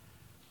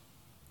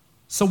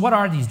 So what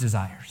are these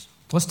desires?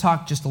 Let's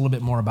talk just a little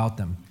bit more about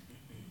them.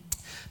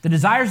 The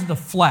desires of the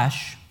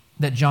flesh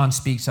that John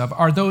speaks of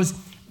are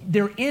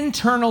they're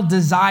internal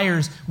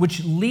desires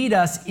which lead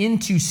us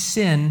into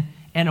sin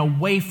and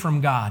away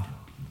from God.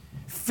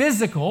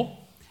 Physical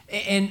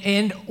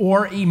and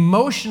or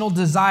emotional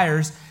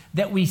desires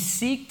that we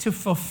seek to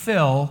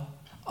fulfill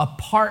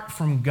apart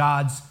from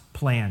God's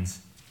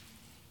plans.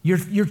 You're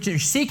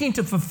seeking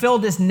to fulfill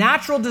this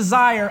natural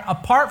desire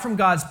apart from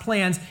God's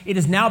plans. It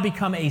has now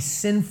become a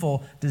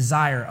sinful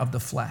desire of the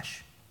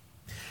flesh.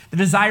 The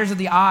desires of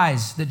the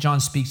eyes that John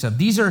speaks of,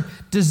 these are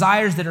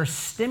desires that are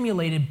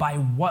stimulated by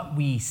what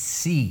we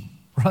see.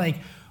 We're like,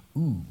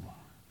 ooh,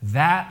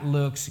 that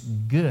looks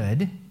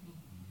good,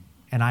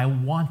 and I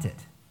want it.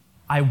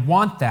 I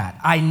want that.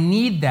 I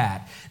need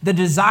that. The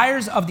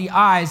desires of the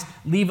eyes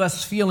leave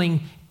us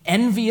feeling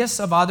envious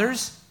of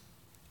others,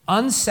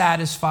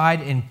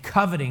 unsatisfied, and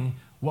coveting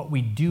what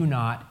we do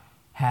not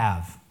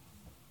have.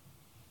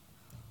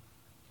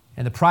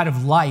 And the pride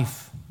of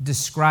life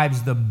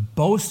describes the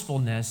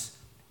boastfulness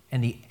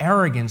and the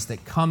arrogance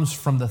that comes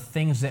from the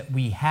things that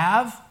we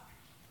have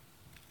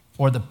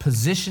or the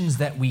positions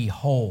that we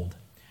hold.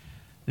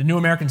 The New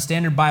American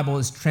Standard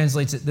Bible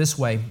translates it this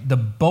way: the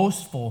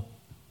boastful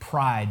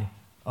pride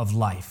of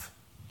life.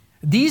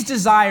 These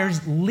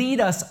desires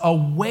lead us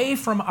away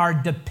from our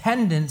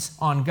dependence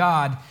on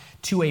God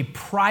to a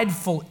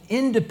prideful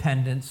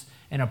independence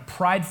and a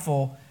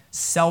prideful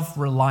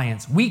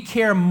self-reliance. We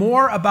care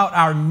more about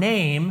our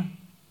name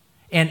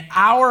and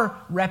our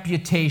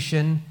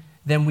reputation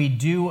than we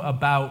do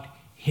about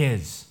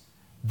His.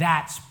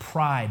 That's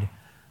pride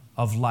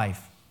of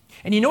life.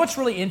 And you know what's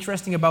really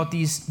interesting about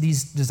these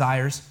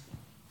desires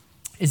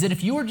is that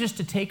if you were just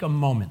to take a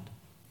moment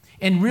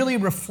and really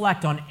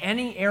reflect on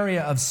any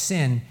area of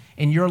sin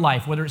in your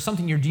life, whether it's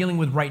something you're dealing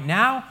with right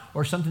now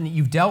or something that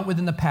you've dealt with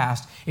in the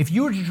past, if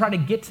you were to try to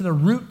get to the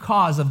root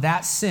cause of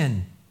that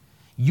sin,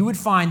 you would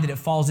find that it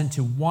falls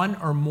into one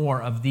or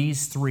more of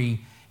these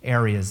three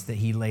areas that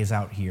he lays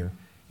out here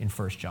in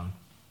 1 John.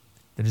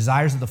 The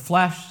desires of the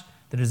flesh,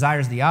 the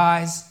desires of the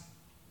eyes,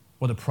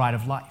 or the pride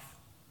of life.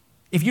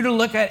 If you were to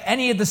look at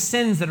any of the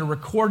sins that are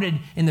recorded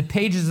in the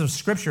pages of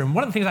Scripture, and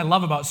one of the things I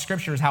love about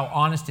Scripture is how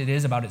honest it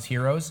is about its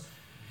heroes.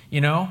 You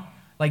know,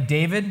 like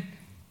David,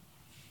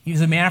 he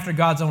was a man after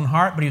God's own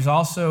heart, but he was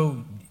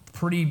also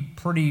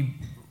pretty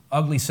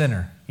ugly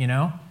sinner, you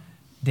know?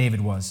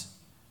 David was.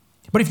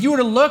 But if you were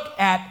to look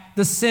at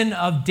the sin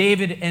of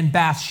David and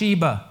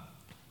Bathsheba,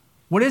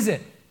 what is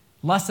it?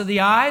 Lust of the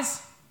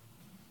eyes?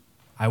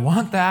 I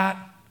want that.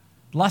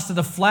 Lust of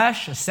the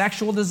flesh, a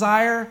sexual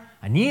desire?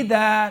 I need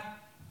that,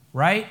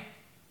 right?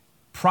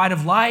 Pride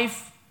of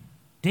life?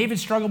 David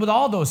struggled with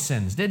all those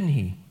sins, didn't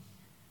he?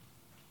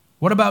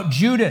 What about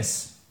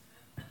Judas?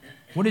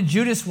 What did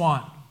Judas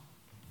want?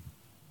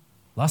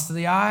 Lust of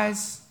the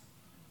eyes,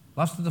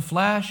 lust of the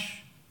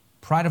flesh,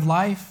 pride of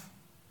life.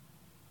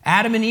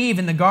 Adam and Eve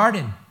in the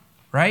garden,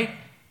 right?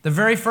 The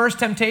very first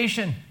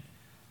temptation.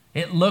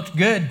 It looked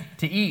good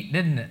to eat,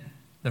 didn't it?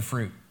 The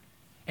fruit.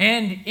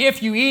 And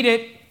if you eat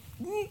it,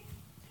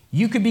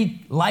 you could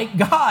be like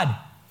God.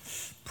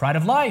 Pride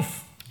of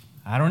life.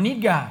 I don't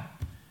need God.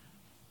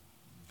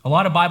 A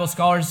lot of Bible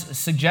scholars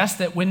suggest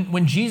that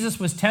when Jesus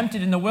was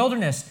tempted in the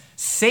wilderness,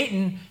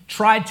 Satan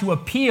tried to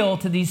appeal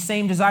to these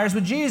same desires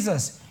with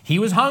Jesus. He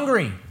was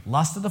hungry,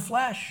 lust of the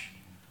flesh.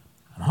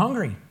 I'm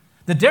hungry.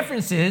 The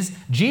difference is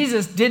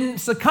Jesus didn't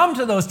succumb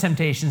to those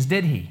temptations,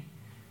 did he?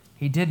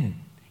 He didn't.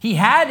 He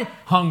had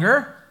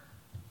hunger,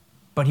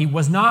 but he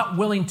was not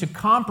willing to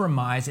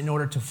compromise in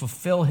order to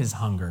fulfill his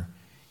hunger.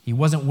 He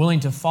wasn't willing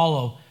to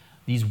follow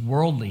these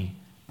worldly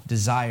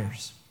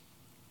desires.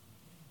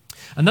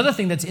 Another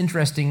thing that's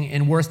interesting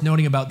and worth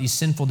noting about these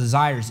sinful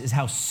desires is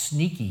how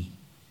sneaky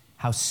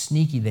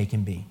they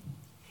can be.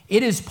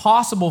 It is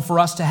possible for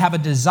us to have a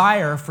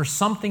desire for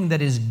something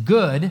that is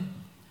good,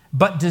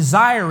 but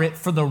desire it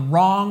for the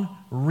wrong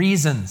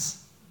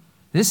reasons.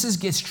 This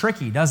gets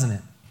tricky, doesn't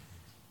it?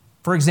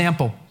 For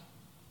example,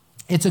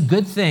 it's a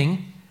good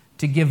thing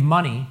to give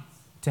money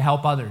to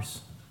help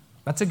others.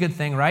 That's a good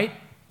thing, right?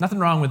 Nothing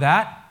wrong with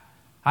that.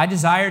 I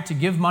desire to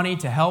give money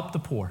to help the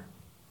poor.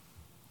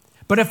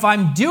 But if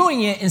I'm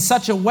doing it in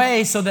such a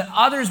way so that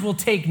others will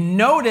take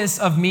notice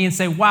of me and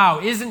say, wow,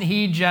 isn't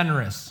he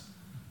generous?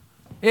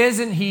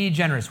 Isn't he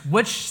generous?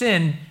 Which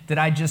sin did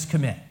I just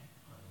commit?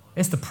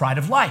 It's the pride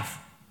of life,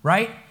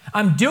 right?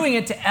 I'm doing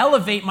it to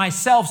elevate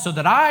myself so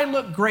that I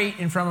look great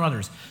in front of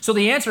others. So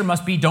the answer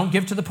must be don't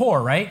give to the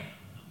poor, right?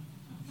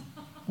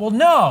 Well,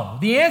 no.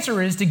 The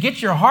answer is to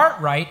get your heart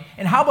right.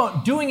 And how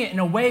about doing it in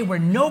a way where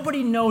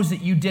nobody knows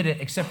that you did it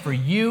except for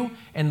you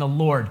and the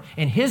Lord?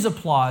 And his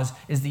applause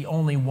is the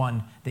only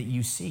one that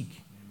you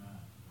seek,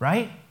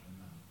 right?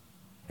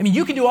 I mean,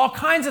 you can do all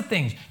kinds of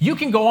things. You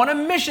can go on a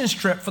missions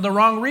trip for the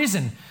wrong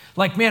reason.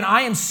 Like, man,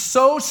 I am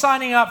so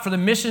signing up for the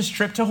missions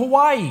trip to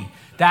Hawaii.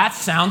 That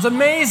sounds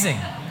amazing.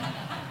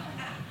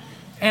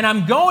 And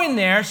I'm going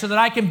there so that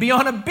I can be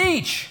on a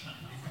beach.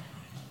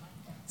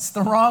 It's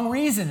the wrong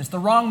reason. It's the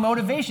wrong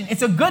motivation.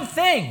 It's a good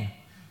thing,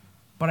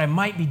 but I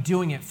might be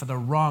doing it for the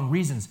wrong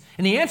reasons.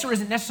 And the answer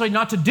isn't necessarily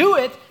not to do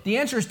it. The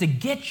answer is to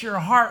get your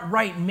heart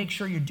right and make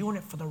sure you're doing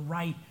it for the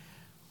right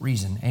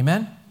reason.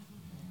 Amen?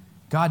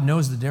 God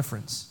knows the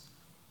difference.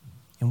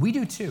 And we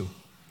do too,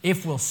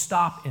 if we'll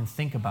stop and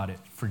think about it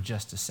for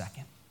just a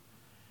second.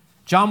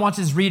 John wants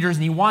his readers,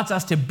 and he wants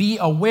us to be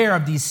aware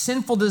of these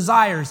sinful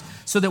desires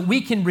so that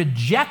we can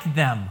reject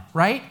them,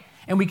 right?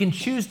 And we can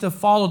choose to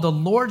follow the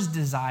Lord's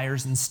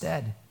desires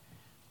instead.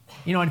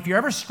 You know, and if you're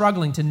ever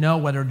struggling to know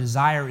whether a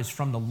desire is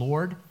from the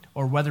Lord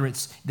or whether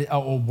it's a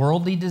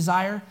worldly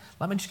desire,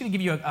 I'm just going to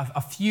give you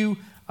a few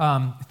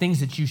things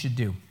that you should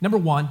do. Number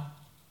one,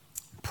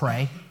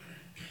 pray.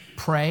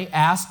 Pray.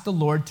 Ask the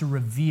Lord to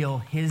reveal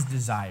his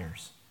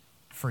desires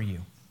for you.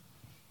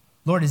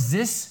 Lord, is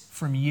this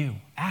from you?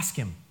 Ask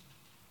him.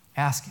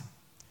 Ask him.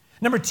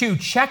 Number two,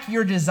 check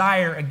your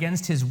desire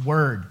against his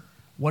word.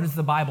 What does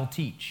the Bible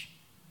teach?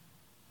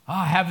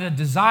 I have a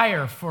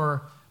desire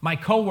for my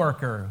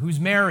coworker who's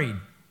married.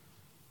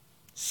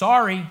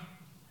 Sorry,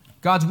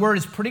 God's word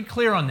is pretty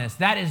clear on this.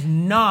 That is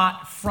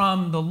not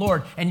from the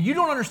Lord. And you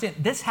don't understand,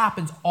 this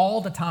happens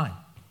all the time.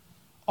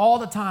 All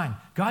the time.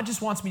 God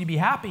just wants me to be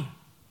happy.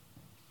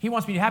 He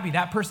wants me to be happy.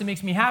 That person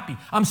makes me happy.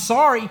 I'm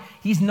sorry,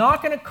 he's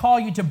not going to call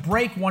you to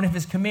break one of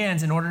his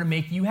commands in order to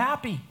make you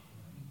happy.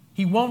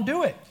 He won't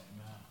do it.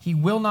 He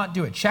will not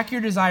do it. Check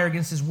your desire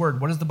against his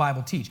word. What does the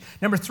Bible teach?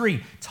 Number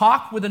three,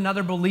 talk with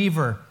another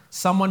believer,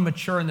 someone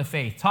mature in the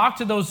faith. Talk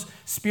to those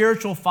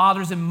spiritual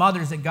fathers and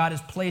mothers that God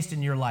has placed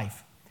in your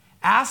life.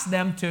 Ask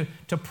them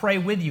to pray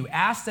with you.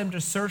 Ask them to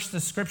search the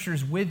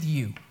scriptures with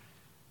you.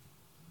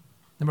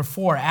 Number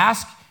four,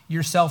 ask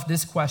yourself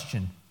this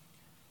question.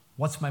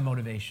 What's my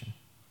motivation?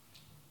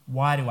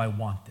 Why do I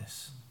want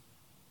this?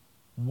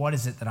 What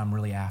is it that I'm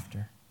really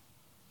after?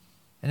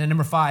 And then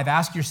number five,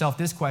 ask yourself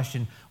this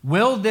question.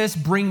 Will this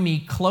bring me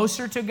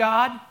closer to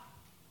God,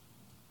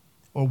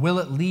 or will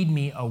it lead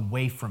me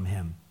away from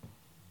him?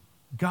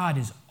 God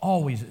is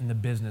always in the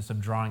business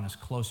of drawing us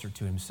closer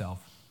to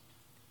himself.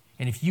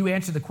 And if you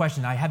answer the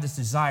question, I have this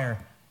desire,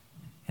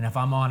 and if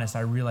I'm honest, I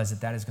realize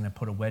that is going to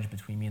put a wedge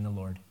between me and the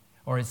Lord,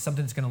 or it's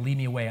something that's going to lead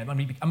me away. I'm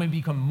going to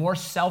become more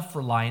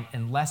self-reliant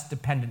and less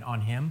dependent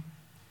on him.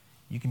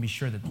 You can be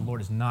sure that the Lord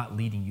is not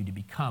leading you to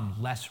become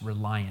less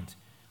reliant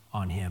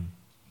on him.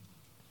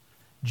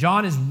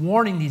 John is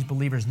warning these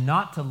believers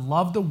not to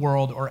love the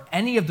world or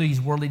any of these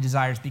worldly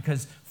desires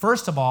because,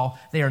 first of all,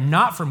 they are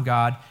not from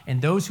God,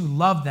 and those who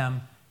love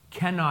them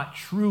cannot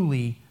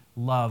truly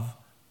love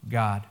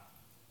God.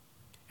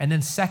 And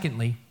then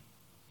secondly,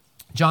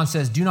 John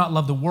says, do not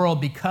love the world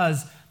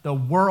because the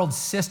world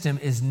system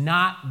is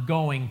not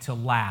going to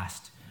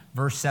last.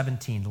 Verse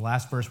 17, the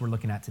last verse we're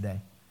looking at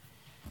today.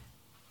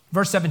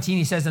 Verse 17,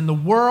 he says, and the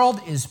world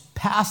is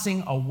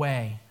passing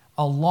away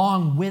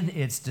along with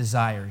its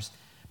desires,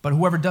 but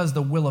whoever does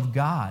the will of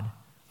God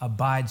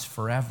abides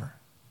forever.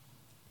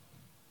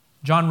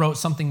 John wrote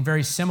something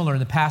very similar in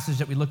the passage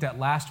that we looked at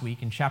last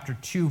week in chapter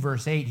 2,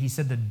 verse 8. He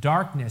said, the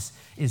darkness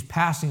is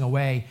passing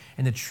away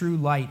and the true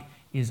light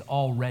is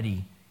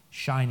already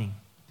shining.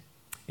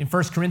 In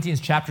 1 Corinthians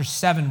chapter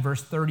 7,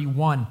 verse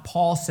 31,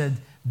 Paul said,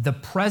 the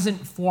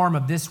present form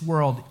of this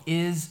world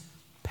is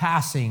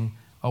passing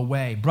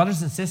away.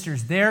 Brothers and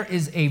sisters, there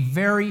is a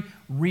very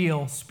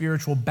real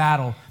spiritual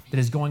battle that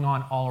is going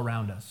on all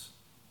around us.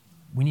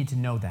 We need to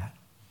know that.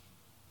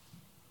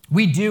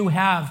 We do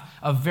have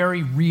a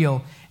very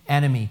real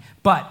enemy,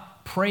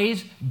 but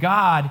praise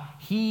God,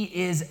 he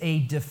is a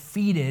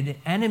defeated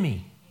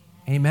enemy.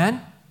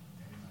 Amen?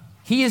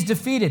 He is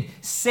defeated.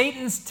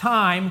 Satan's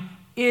time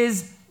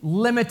is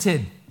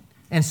limited.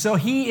 And so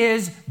he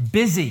is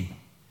busy.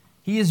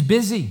 He is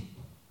busy.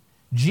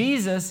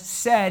 Jesus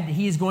said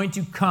he is going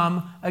to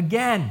come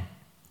again.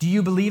 Do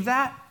you believe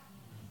that?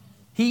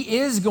 He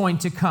is going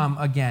to come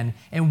again.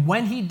 And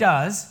when he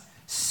does,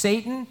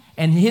 Satan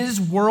and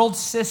his world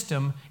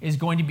system is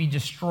going to be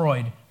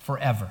destroyed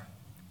forever.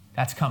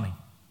 That's coming.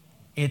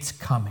 It's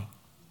coming.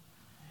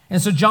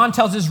 And so John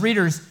tells his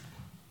readers,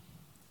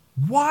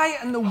 why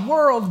in the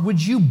world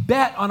would you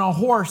bet on a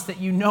horse that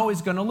you know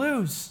is going to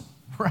lose,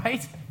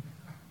 right?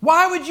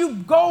 Why would you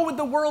go with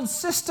the world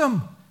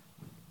system?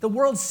 The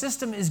world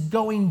system is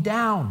going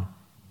down.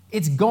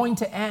 It's going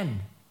to end.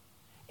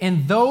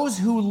 And those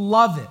who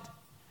love it,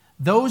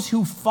 those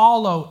who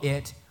follow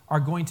it, are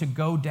going to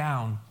go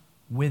down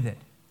with it.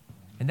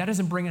 And that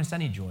doesn't bring us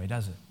any joy,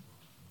 does it?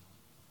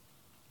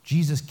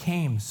 Jesus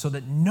came so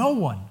that no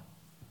one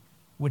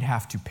would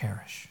have to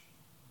perish,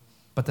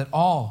 but that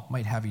all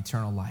might have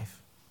eternal life.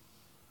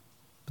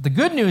 But the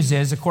good news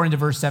is, according to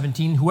verse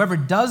 17, whoever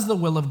does the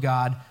will of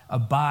God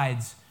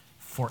abides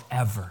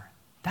forever.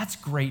 That's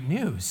great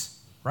news,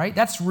 right?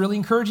 That's really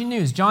encouraging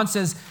news. John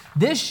says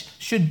this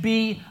should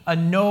be a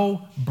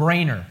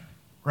no-brainer,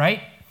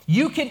 right?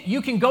 You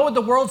can go with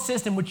the world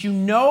system, which you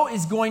know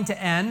is going to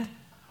end,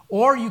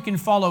 or you can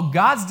follow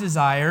God's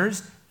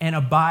desires and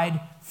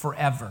abide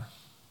forever.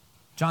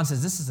 John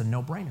says this is a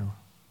no-brainer.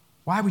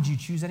 Why would you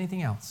choose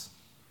anything else?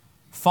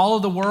 Follow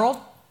the world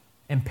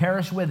and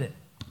perish with it.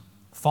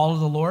 Follow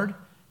the Lord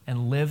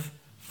and live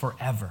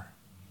forever.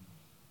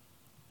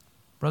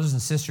 Brothers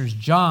and sisters,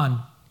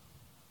 John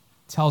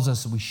tells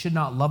us that we should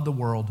not love the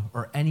world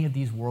or any of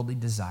these worldly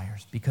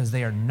desires because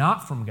they are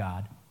not from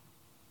God,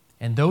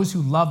 and those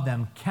who love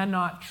them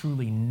cannot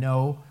truly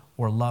know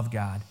or love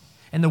God.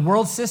 And the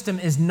world system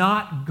is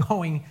not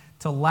going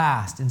to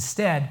last.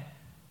 Instead,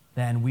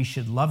 then we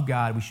should love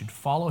God, we should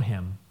follow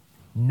him,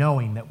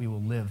 knowing that we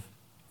will live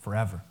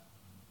forever.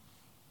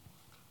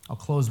 I'll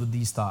close with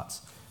these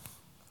thoughts.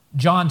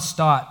 John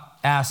Stott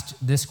asked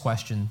this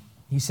question.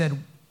 He said,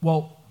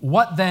 well,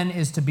 what then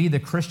is to be the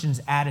Christian's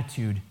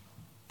attitude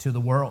to the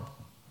world?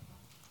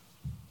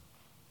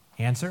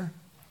 Answer,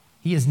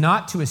 he is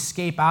not to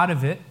escape out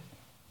of it.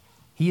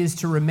 He is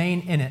to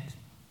remain in it.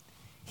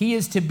 He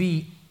is to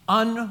be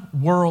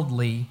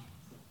unworldly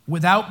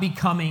without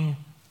becoming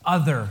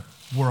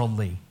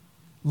otherworldly,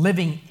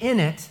 living in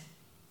it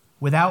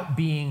without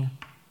being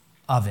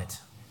of it.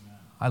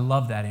 I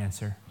love that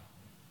answer.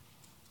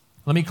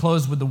 Let me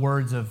close with the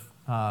words of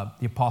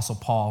the Apostle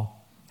Paul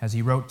as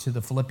he wrote to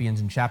the Philippians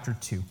in chapter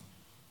 2.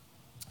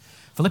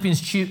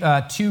 Philippians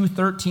 2,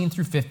 13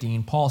 through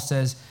 15, Paul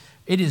says,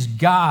 it is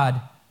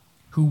God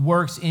who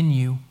works in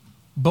you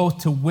both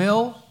to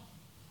will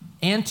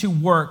and to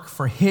work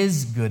for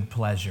his good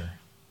pleasure,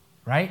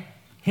 right?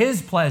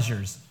 His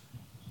pleasures,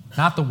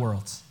 not the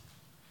world's.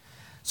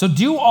 So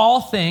do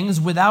all things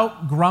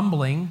without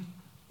grumbling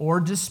or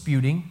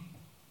disputing,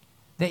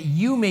 that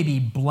you may be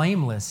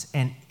blameless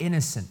and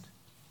innocent,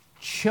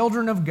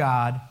 children of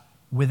God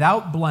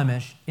without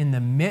blemish in the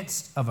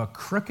midst of a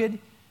crooked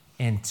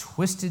and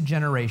twisted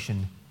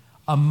generation,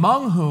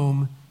 among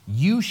whom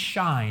you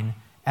shine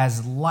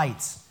as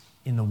lights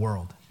in the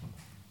world.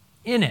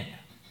 In it,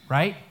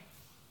 right?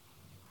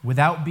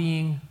 Without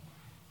being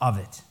of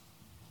it.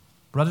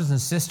 Brothers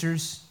and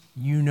sisters,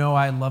 you know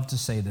I love to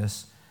say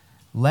this.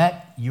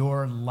 Let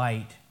your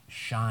light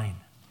shine.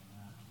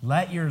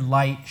 Let your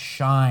light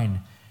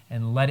shine,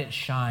 and let it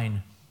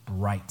shine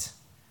bright.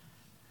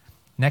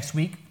 Next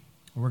week,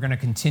 we're going to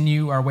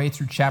continue our way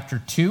through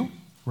chapter 2.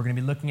 We're going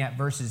to be looking at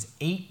verses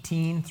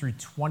 18 through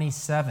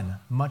 27.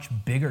 Much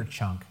bigger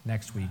chunk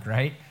next week,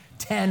 right?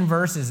 10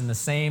 verses in the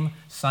same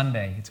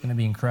Sunday. It's going to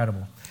be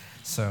incredible.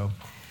 So,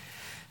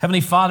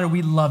 Heavenly Father,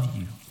 we love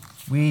you.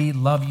 We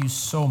love you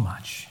so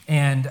much.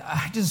 And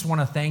I just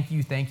want to thank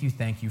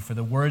you for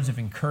the words of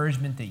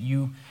encouragement that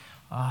you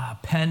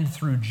penned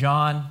through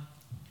John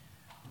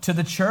to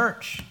the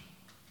church,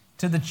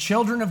 to the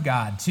children of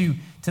God, to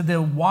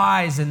the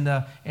wise and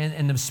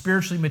the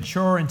spiritually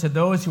mature, and to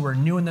those who are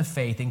new in the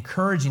faith,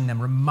 encouraging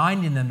them,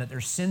 reminding them that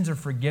their sins are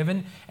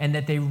forgiven and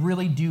that they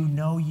really do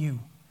know you.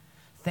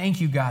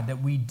 Thank you, God,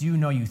 that we do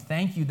know you.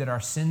 Thank you that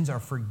our sins are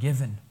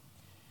forgiven.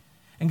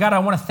 And God, I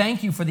want to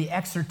thank you for the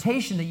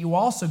exhortation that you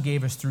also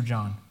gave us through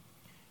John.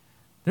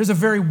 There's a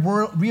very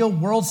real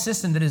world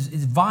system that is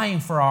vying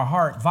for our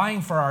heart,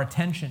 vying for our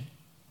attention.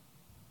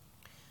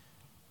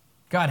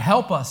 God,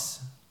 help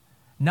us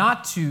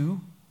not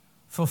to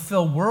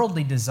fulfill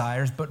worldly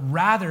desires, but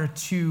rather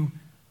to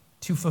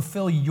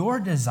fulfill your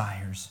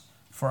desires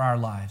for our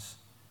lives.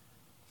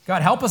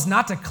 God, help us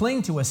not to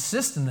cling to a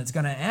system that's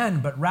going to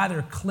end, but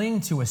rather cling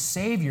to a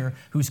Savior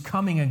who's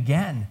coming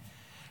again.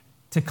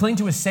 To cling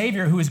to a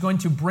Savior who is going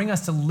to bring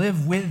us to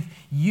live with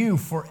you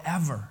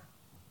forever.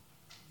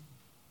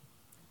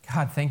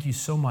 God, thank you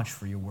so much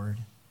for your word.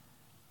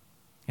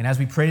 And as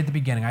we prayed at the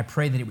beginning, I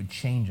pray that it would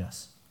change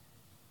us.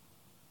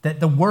 That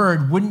the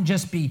word wouldn't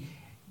just be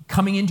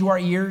coming into our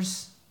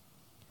ears,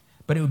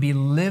 but it would be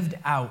lived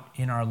out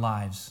in our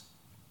lives.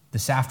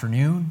 this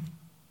afternoon,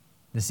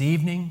 this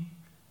evening,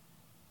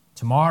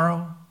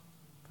 tomorrow,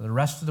 for the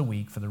rest of the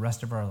week, for the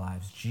rest of our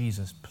lives.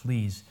 Jesus,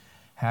 please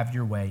have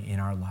your way in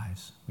our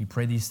lives. We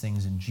pray these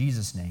things in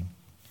Jesus' name.